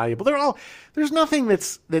most valuable. There's nothing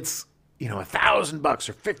that's $1,000 or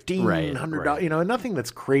 $1,500. Nothing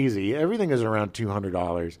that's crazy. Everything is around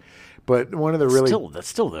 $200. But one of the that's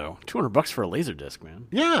still though $200 for a LaserDisc, man.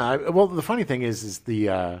 Yeah. Well, the funny thing is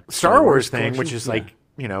the Star Wars thing, which is like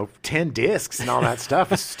 10 discs and all that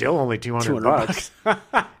stuff, is still only $200.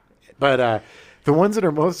 But the ones that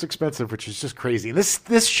are most expensive, which is just crazy.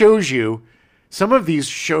 This shows you. Some of these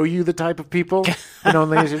show you the type of people that own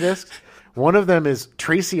LaserDiscs. One of them is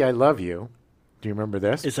Tracy, I Love You. Do you remember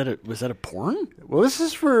this? Was that a porn? Well, this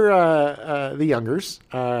is for the youngers.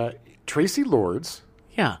 Tracy Lords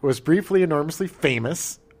was briefly enormously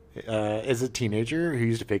famous as a teenager who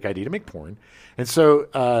used a fake ID to make porn. And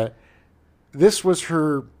so this was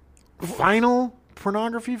her final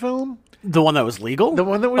pornography film. The one that was legal? The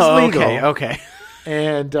one that was legal. Okay.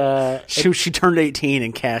 And she turned 18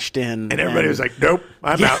 and cashed in. And everybody was like, nope,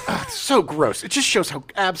 I'm out. Oh, it's so gross. It just shows how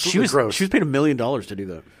absolutely gross. She was paid $1 million to do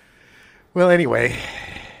that. Well, anyway.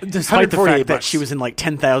 Despite the fact that she was in like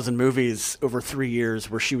 10,000 movies over 3 years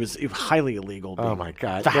where she was highly illegal. Oh, my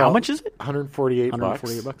God. So how much is it?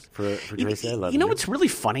 $148 for Tracy, I Love You. You know what's really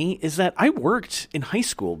funny is that I worked in high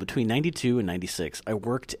school between 92 and 96. I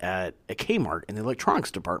worked at a Kmart in the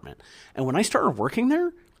electronics department. And when I started working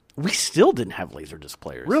there, we still didn't have LaserDisc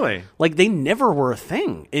players. Really? Like, they never were a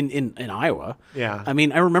thing in Iowa. Yeah. I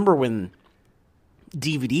mean, I remember when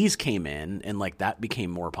DVDs came in and, like, that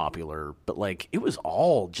became more popular. But, like, it was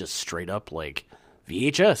all just straight up, like,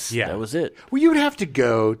 VHS. Yeah. That was it. Well, you would have to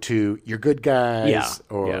go to your Good Guys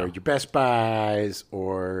or your Best Buys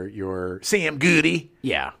or your Sam Goody.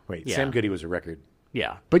 Yeah. Wait, Sam Goody was a record.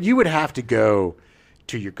 Yeah. But you would have to go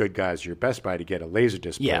to your Good Guys or your Best Buy to get a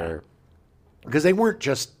LaserDisc player. Because they weren't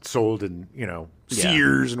just sold in,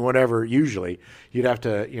 Sears and whatever, usually. You'd have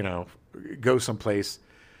to, go someplace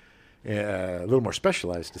a little more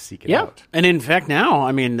specialized to seek it out. And in fact, now,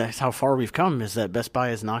 I mean, that's how far we've come, is that Best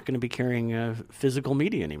Buy is not going to be carrying physical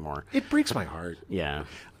media anymore. It breaks my heart. Yeah.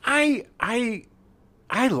 I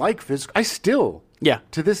like physical. I still,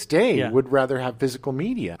 to this day, would rather have physical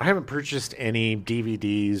media. I haven't purchased any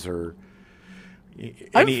DVDs or...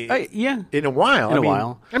 in a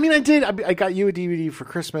while. I mean, I did. I got you a DVD for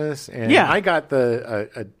Christmas, and I got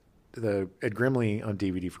the Ed Grimley on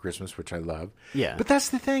DVD for Christmas, which I love. Yeah. But that's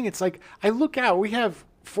the thing. It's like I look out. We have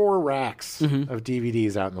 4 racks of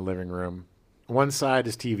DVDs out in the living room. One side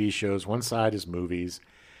is TV shows. One side is movies.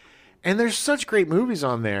 And there's such great movies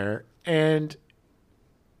on there. And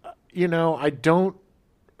I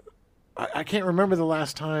can't remember the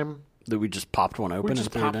last time That we just popped one open We just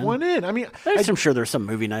and put pop it in? one in. I mean, I'm sure there's some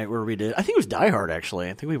movie night where we did. I think it was Die Hard, actually.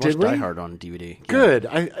 I think we watched we? Die Hard on DVD. good.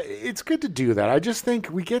 It's good to do that. I just think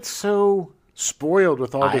we get so spoiled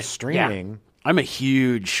with all this streaming. Yeah. I'm a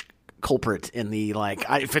huge culprit in the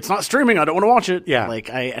if it's not streaming, I don't want to watch it. Yeah.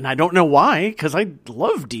 And I don't know why, because I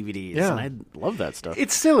love DVDs and I love that stuff.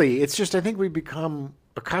 It's silly. It's just I think we become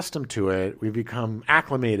accustomed to it. We become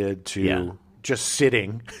acclimated to just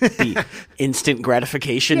sitting. The instant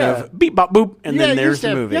gratification of beep bop boop, and then there's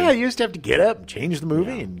the movie. Yeah, you used to have to get up, change the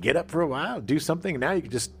movie, and get up for a while, do something. And now you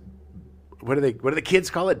can just what do the kids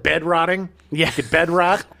call it? Bed rotting. Yeah, you could bed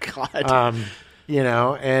rot. God.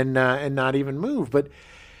 And not even move. But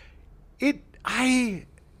I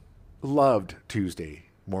loved Tuesday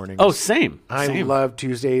mornings. Oh, same. I loved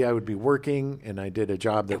Tuesday. I would be working, and I did a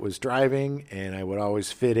job that was driving, and I would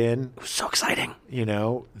always fit in. It was so exciting.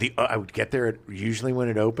 I would get there usually when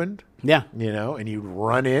it opened. Yeah. And you'd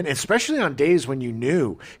run in, especially on days when you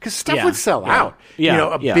knew, because stuff would sell out.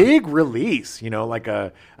 Yeah. Big release, like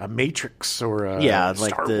a Matrix or a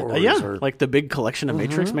Star Wars. Like the big collection of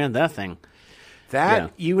Matrix, man, that thing.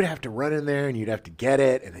 You would have to run in there and you'd have to get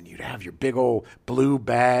it, and then you'd have your big old blue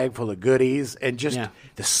bag full of goodies, and just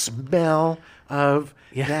the smell of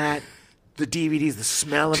that, the DVDs, the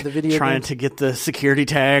smell of the video. Trying to get the security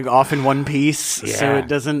tag off in one piece so it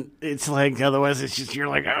doesn't. It's like otherwise it's just you're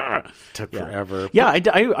like took forever. Yeah,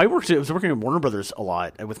 I was working at Warner Brothers a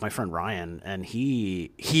lot with my friend Ryan, and he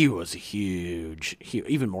was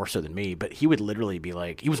even more so than me, but he would literally be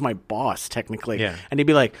like, he was my boss technically, and he'd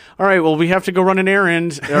be like, all right, well, we have to go run an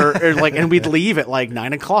errand, or and we'd leave at like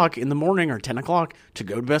 9:00 in the morning or 10:00 to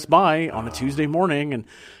go to Best Buy on a Tuesday morning and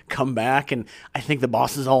come back. And I think the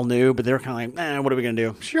bosses all knew, but they were kind of like, what are we going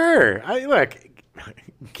to do? Sure.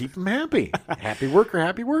 Keep them happy. Happy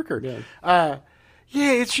worker.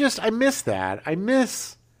 It's just, I miss that. I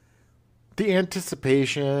miss the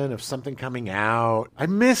anticipation of something coming out. I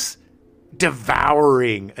miss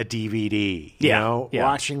devouring a DVD,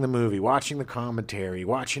 watching the movie, watching the commentary,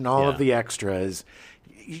 watching all of the extras,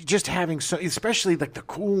 just having especially like the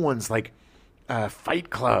cool ones like Fight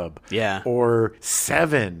Club or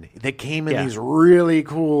Seven that came in these really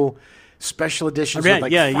cool special editions with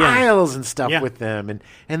files and stuff with them,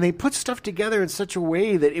 and they put stuff together in such a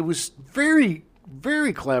way that it was very,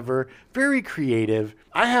 very clever, very creative.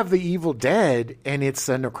 I have the Evil Dead, and it's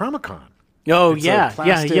a Necronomicon. Oh, it's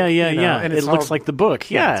plastic, and it looks like the book.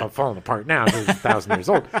 Yeah, it's all falling apart now because it's 1,000 years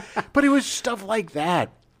old. But it was stuff like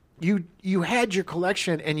that. You had your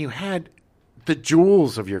collection, and you had the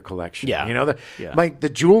jewels of your collection.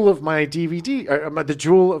 The jewel of my DVD, the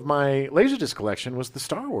jewel of my LaserDisc collection was the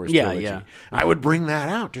Star Wars trilogy. I would bring that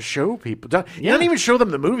out to show people. Not even show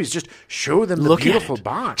them the movies, just show them the beautiful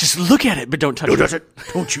box. Just look at it, but don't touch it.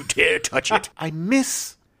 Don't you dare touch it. I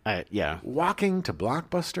miss walking to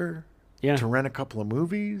Blockbuster to rent a couple of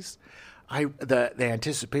movies. They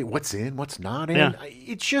anticipate what's in, what's not in. You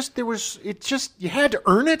had to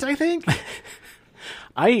earn it, I think.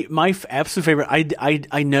 My absolute favorite.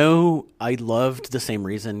 I know I loved the same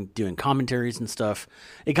reason doing commentaries and stuff.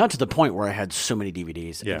 It got to the point where I had so many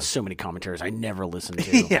DVDs and so many commentaries I never listened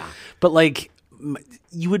to. But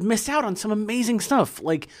you would miss out on some amazing stuff,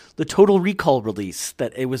 like the Total Recall release.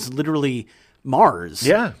 That it was literally Mars.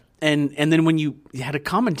 Yeah, and then when you had a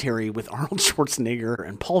commentary with Arnold Schwarzenegger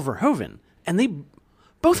and Paul Verhoeven, and they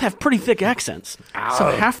both have pretty thick accents.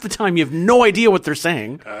 So half the time you have no idea what they're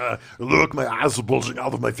saying. Look, my eyes are bulging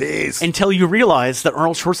out of my face. Until you realize that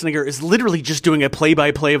Arnold Schwarzenegger is literally just doing a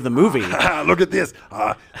play-by-play of the movie. Look at this.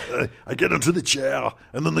 I get into the chair,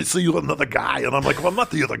 and then they see another guy, and I'm like, well, I'm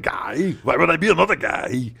not the other guy. Why would I be another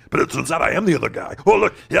guy? But it turns out I am the other guy. Oh,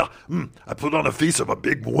 look, I put on a face of a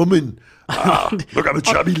big woman. Look, I'm a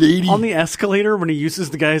chubby lady. On the escalator, when he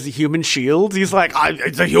uses the guy as a human shield, he's like,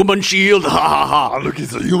 it's a human shield. Ha, ha, ha. Look,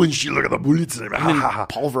 it's a human shield. Look at the bullets in him. And then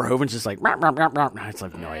Paul Verhoeven's just like, rah, rah, rah, rah. I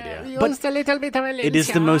have no idea. But it is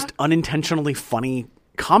the most unintentionally funny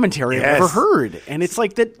commentary I've ever heard. And it's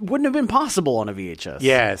like, that wouldn't have been possible on a VHS.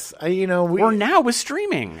 Yes. Or now with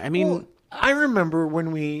streaming. I mean, I remember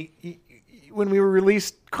when we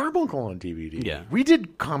released Carbuncle on DVD, we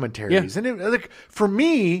did commentaries. And for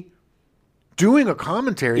me, doing a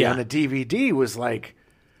commentary on a DVD was like,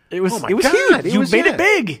 it was huge. You made it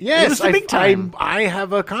big. Yes, it was the big time. I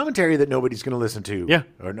have a commentary that nobody's going to listen to.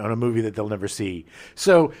 On a movie that they'll never see.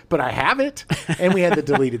 So, but I have it, and we had the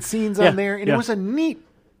deleted scenes on there, and it was a neat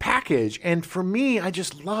package. And for me, I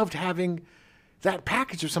just loved having that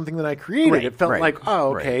package of something that I created. It felt like,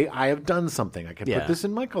 okay, I have done something. I can put this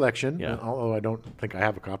in my collection, although I don't think I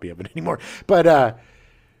have a copy of it anymore. But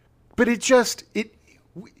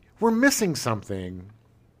we're missing something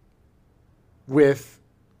with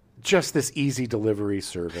just this easy delivery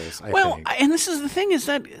service, I think. And this is the thing, is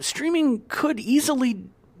that streaming could easily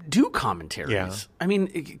do commentaries. Yeah. I mean,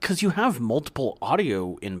 because you have multiple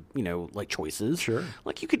audio in, like choices. Sure.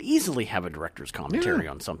 Like you could easily have a director's commentary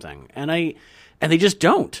on something. And they just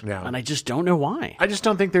don't. Yeah. And I just don't know why. I just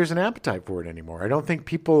don't think there's an appetite for it anymore. I don't think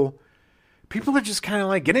people are just kind of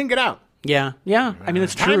like, get in, get out. Yeah. I mean,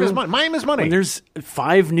 it's true. Time is money. Time is money. When there's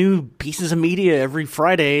 5 new pieces of media every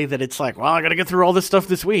Friday that it's like, well, I got to get through all this stuff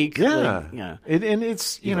this week. Yeah. Yeah. And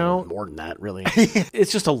it's, more than that, really.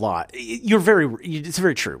 It's just a lot. It's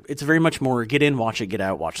very true. It's very much more get in, watch it, get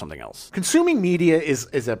out, watch something else. consuming media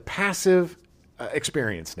is a passive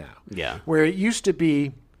experience now. Yeah. Where it used to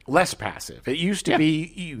be less passive. It used to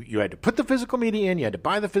be you had to put the physical media in, you had to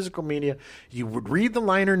buy the physical media, you would read the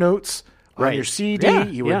liner notes on your CD,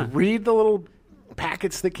 you would read the little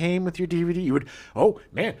packets that came with your DVD. You would, oh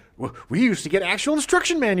man, we used to get actual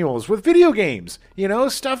instruction manuals with video games,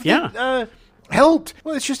 stuff that helped.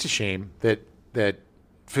 Well, it's just a shame that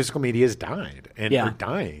physical media has died and are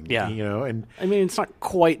dying, and I mean, it's not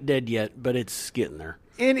quite dead yet, but it's getting there.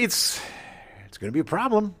 And it's going to be a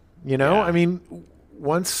problem, I mean,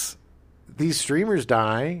 once these streamers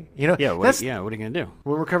die, what are you going to do?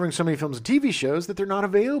 We're covering so many films and TV shows that they're not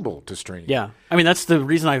available to stream. Yeah. I mean, that's the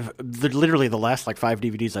reason literally the last 5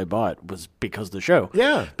 DVDs I bought was because of the show.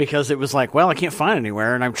 Yeah. Because it was like, well, I can't find it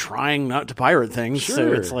anywhere, and I'm trying not to pirate things. Sure.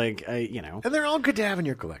 So it's like, And they're all good to have in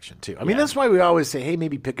your collection, too. I mean, that's why we always say, hey,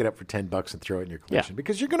 maybe pick it up for $10 and throw it in your collection.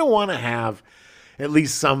 Because you're going to want to have at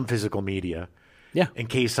least some physical media in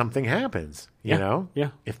case something happens, you know? Yeah.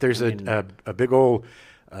 If there's a big old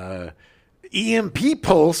EMP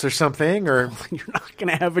pulse or something, or you're not going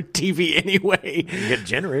to have a TV anyway. You get a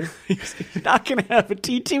generator. You're not going to have a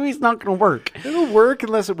TV's not going to work. It'll work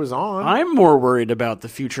unless it was on. I'm more worried about the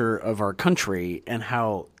future of our country and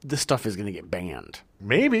how this stuff is going to get banned.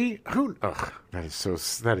 Maybe.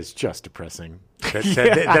 That is just depressing.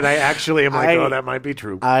 That I actually am like, that might be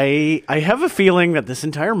true. I have a feeling that this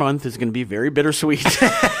entire month is going to be very bittersweet.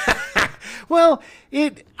 Well,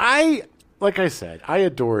 like I said, I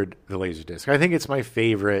adored the LaserDisc. I think it's my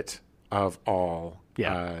favorite of all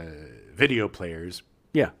video players.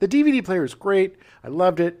 Yeah. The DVD player is great. I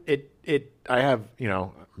loved it. I have,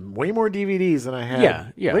 way more DVDs than I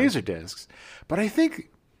had LaserDiscs. But I think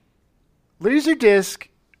LaserDisc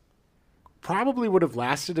probably would have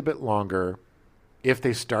lasted a bit longer if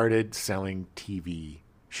they started selling TV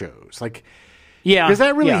shows. Because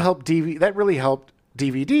that really helped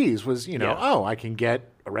DVDs was, I can get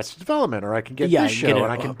Arrested Development, or I can get this show,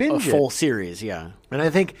 and I can binge a full series, And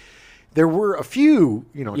I think there were a few,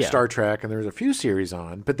 Star Trek, and there was a few series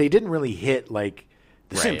on, but they didn't really hit like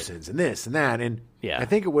The Simpsons and this and that. And I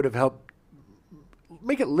think it would have helped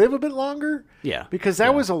make it live a bit longer. Yeah. Because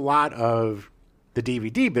that was a lot of the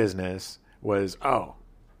DVD business was,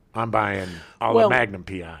 I'm buying all the Magnum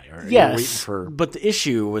PI. Or waiting for... But the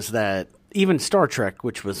issue was that even Star Trek,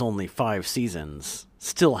 which was only 5 seasons,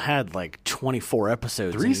 still had 24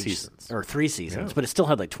 episodes. 3 seasons. Or 3 seasons. But it still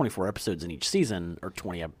had 24 episodes in each season, or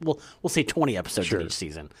 20. We'll say 20 episodes in each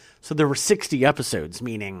season. So there were 60 episodes,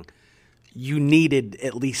 meaning you needed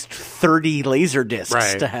at least 30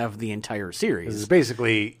 LaserDiscs to have the entire series. It's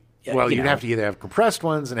basically, you'd have to either have compressed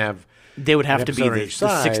ones and have... They would have to be the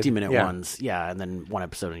 60-minute ones, and then 1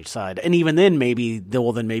 episode on each side. And even then, maybe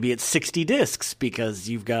it's 60 discs because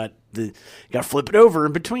you got to flip it over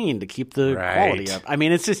in between to keep the quality up. I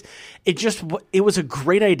mean, it was a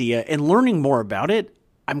great idea. And learning more about it,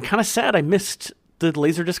 I'm kind of sad I missed the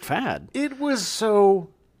LaserDisc fad. It was so...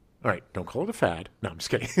 All right, don't call it a fad. No, I'm just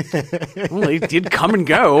kidding. Well, it did come and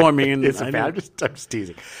go. I mean, it's a fad. I'm just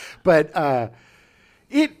teasing. But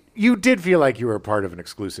you did feel like you were a part of an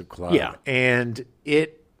exclusive club. Yeah. And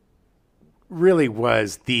it really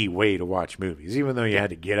was the way to watch movies, even though you had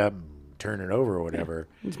to get up and turn it over or whatever.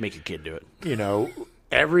 Just make a kid do it. We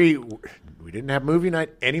didn't have movie night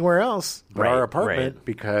anywhere else but our apartment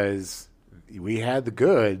because we had the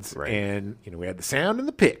goods and, we had the sound and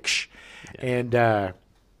the pitch. Yeah.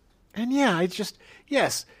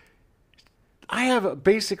 I have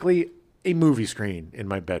basically a movie screen in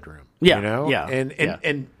my bedroom. Yeah.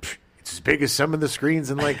 And it's as big as some of the screens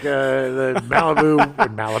in the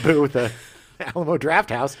Malibu, the Alamo Draft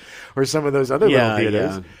House, or some of those other little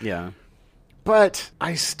theaters. Yeah. But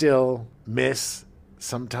I still miss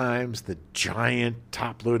sometimes the giant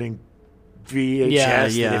top-loading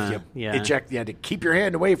VHS that if you eject, you had to keep your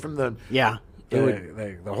hand away from the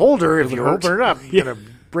holder. If you open it up, you're going to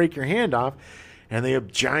break your hand off. And they have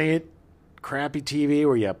giant, crappy TV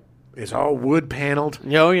where you is all wood paneled.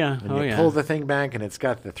 Oh yeah. And Oh you yeah. pull the thing back, and it's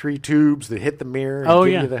got the 3 tubes that hit the mirror. And Oh,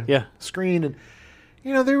 give yeah, you the yeah. screen, and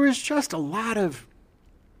there was just a lot of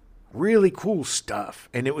really cool stuff,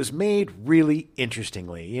 and it was made really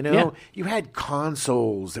interestingly. Yeah. You had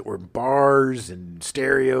consoles that were bars and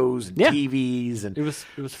stereos and Yeah. TVs, and It was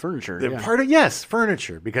furniture. they're Yeah. part of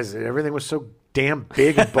furniture, because everything was so damn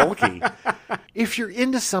big and bulky. If you're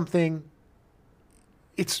into something,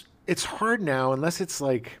 it's hard now, unless it's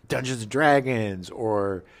like Dungeons and Dragons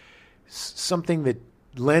or something that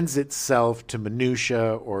lends itself to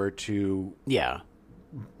minutia or to Yeah.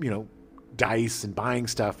 dice and buying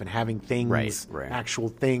stuff and having things, Right. actual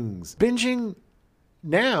things. Binging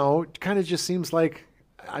now kind of just seems like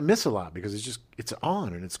I miss a lot, because it's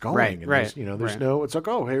on and it's going. Right, and right, there's right. no, it's like,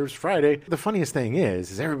 oh, here's Friday. The funniest thing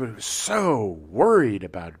is everybody was so worried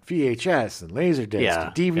about VHS and LaserDisc Yeah,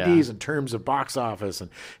 and DVDs yeah. in terms of box office and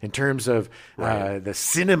in terms of Right. the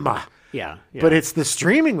cinema. Yeah. But it's the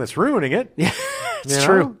streaming that's ruining it. Yeah. It's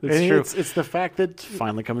true. It's And true. It's the fact that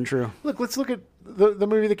Finally coming true. let's look at the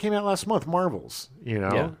movie that came out last month, Marvels.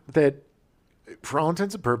 Yeah. That for all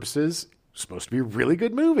intents and purposes supposed to be a really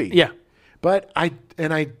good movie. Yeah. But I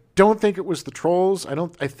don't think it was the trolls.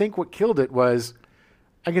 I think what killed it was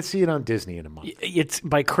I could see it on Disney in a month. It's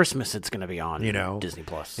by Christmas. It's going to be on Disney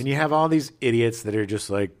Plus. And you have all these idiots that are just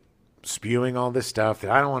like spewing all this stuff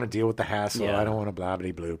that I don't want to deal with the hassle. Yeah. I don't want to blah blah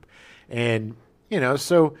bloop. And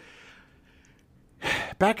so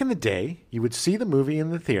back in the day, you would see the movie in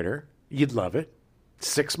the theater, you'd love it.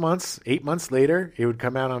 6 months, 8 months later, it would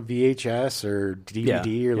come out on VHS or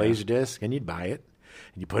DVD or LaserDisc, and you'd buy it,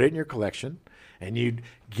 and you put it in your collection, and you'd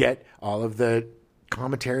get all of the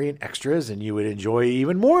commentary and extras, and you would enjoy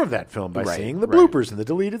even more of that film by Right, seeing the right. bloopers and the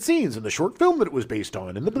deleted scenes and the short film that it was based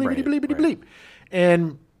on and the bleepity bleepity bleep.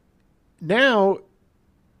 And now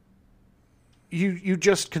you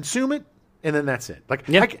just consume it, and then that's it.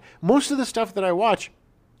 Like most of the stuff that I watch,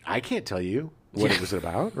 I can't tell you what it was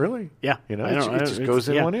about, really. Yeah. It I don't- just goes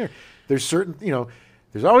in yeah. one ear. There's certain,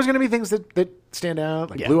 there's always going to be things that stand out,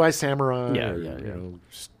 like Yeah. Blue Eye Samurai, Yeah, or, yeah, yeah.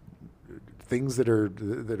 just things that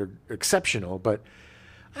are exceptional. But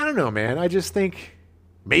I don't know, man. I just think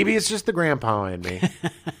maybe it's just the grandpa in me,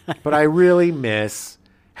 but I really miss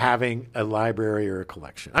having a library or a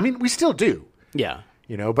collection. I mean, we still do, Yeah.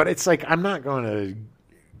 but it's like I'm not going to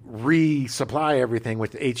resupply everything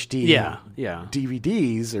with HD Yeah.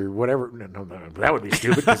 DVDs or whatever. No, that would be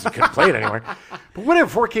stupid because you couldn't play it anywhere. But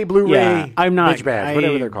whatever, 4K Blu-ray, Yeah. I'm not. bitch bags,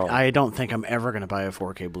 whatever they're called. I don't think I'm ever going to buy a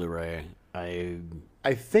 4K Blu-ray.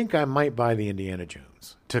 I think I might buy the Indiana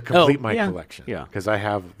Jones to complete my yeah. collection. Yeah. Because I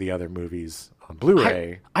have the other movies on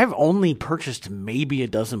Blu-ray. I've only purchased maybe a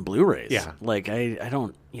dozen Blu-rays. Yeah. Like I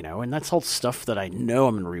don't, and that's all stuff that I know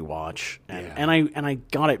I'm going to rewatch. And, Yeah. and I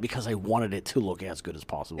got it because I wanted it to look as good as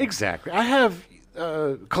possible. Exactly. I have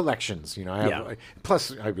collections. I have,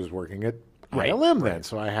 plus I was working at ILM then,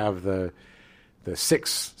 so I have the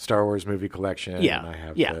 6 Star Wars movie collection. Yeah. And I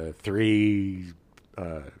have Yeah. the 3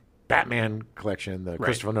 Batman collection, the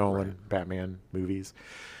Christopher Nolan Batman movies,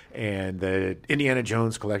 and the Indiana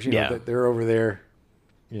Jones collection. Yeah. They're over there,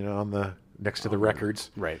 on the next to the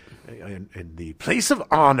records, Right. in the place of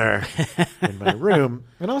honor in my room,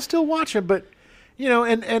 and I'll still watch them. But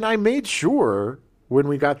and I made sure when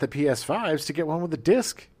we got the PS5s to get one with a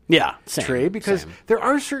disc Yeah. Same, tray, because same. there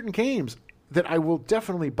are certain games that I will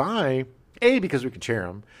definitely buy. A, because we can share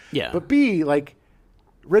them. Yeah. But B, like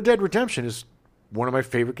Red Dead Redemption is one of my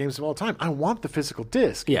favorite games of all time. I want the physical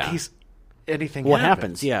disc in Yeah. case anything What happens.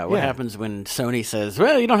 happens? Yeah. What happens when Sony says,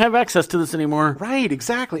 "Well, you don't have access to this anymore"? Right,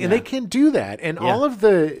 exactly. And they can do that. And all of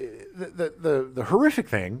the horrific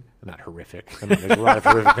thing, not horrific. I mean, there's a lot of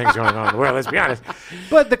horrific things going on in the world, let's be honest.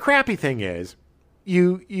 But the crappy thing is,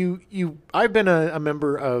 I've been a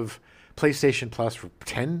member of PlayStation Plus for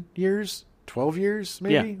 10 years, 12 years,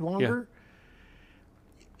 maybe longer.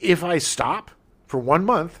 If I stop for 1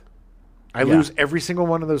 month, I lose every single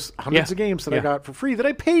one of those hundreds of games that I got for free that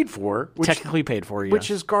I paid for, which, Technically paid for, which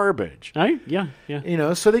is garbage.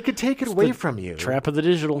 Yeah. So they could take it away from you. Trap of the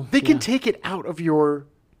digital. They can take it out of your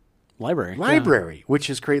library, which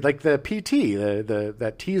is great. Like the PT,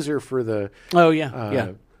 that teaser for the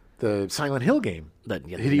the Silent Hill game. That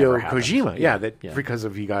Hideo Kojima. Yeah. Because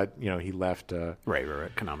of he left right.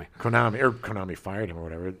 Konami. Konami fired him or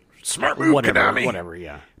whatever. Smart move, Konami. Whatever.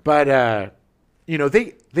 Yeah. But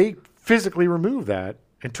they physically removed that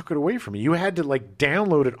and took it away from you. You had to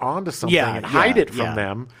download it onto something and hide it from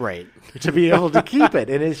them, right, to be able to keep it.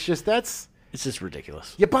 And it's just it's just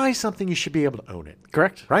ridiculous. You buy something, you should be able to own it.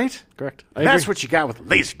 Correct. Right? Correct. That's what you got with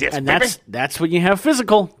LaserDisc, and baby. that's when you have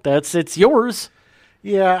physical. It's yours.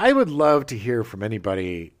 Yeah, I would love to hear from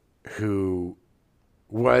anybody who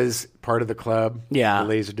was part of the club, Yeah,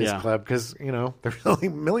 the LaserDisc yeah. club, because, there's only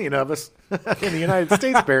a million of us in the United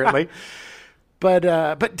States, apparently.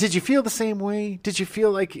 But did you feel the same way? Did you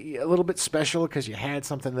feel like a little bit special because you had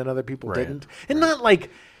something that other people didn't? And not like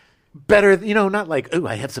better, not like, oh,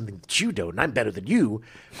 I have something that you don't, and I'm better than you.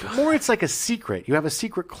 But more, it's like a secret. You have a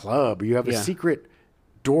secret club, or you have a secret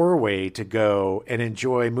doorway to go and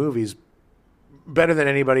enjoy movies better than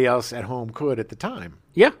anybody else at home could at the time.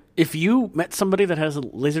 Yeah. If you met somebody that has a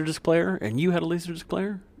LaserDisc player and you had a LaserDisc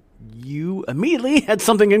player, you immediately had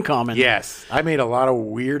something in common. Yes. I made a lot of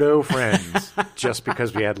weirdo friends just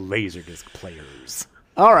because we had LaserDisc players.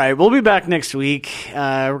 All right. We'll be back next week.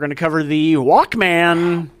 We're going to cover the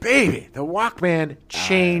Walkman. Baby, the Walkman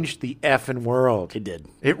changed the effing world. It did.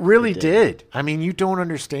 It really did. I mean, you don't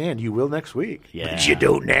understand. You will next week. Yeah. But you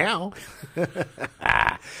don't now.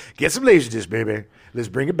 Get some LaserDisc, baby. Let's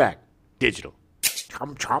bring it back. Digital.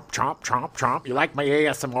 Chomp, chomp, chomp, chomp, chomp. You like my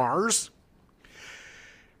ASMRs?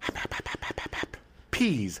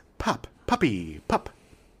 Peas, pup, puppy, pup,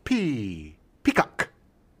 pea, peacock,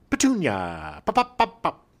 petunia, pop, pop, pop,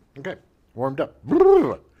 pop. Okay, warmed up.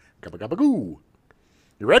 Gabba, gabba, goo.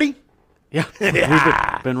 You ready? Yeah.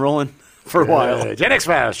 We've been rolling for a while. Gen X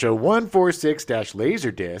Files Show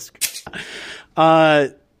 146-LaserDisc.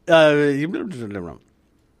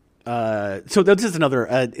 So this is another.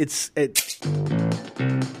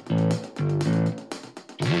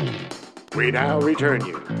 We now return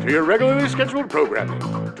you to your regularly scheduled programming.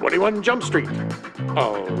 21 Jump Street,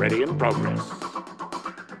 already in progress.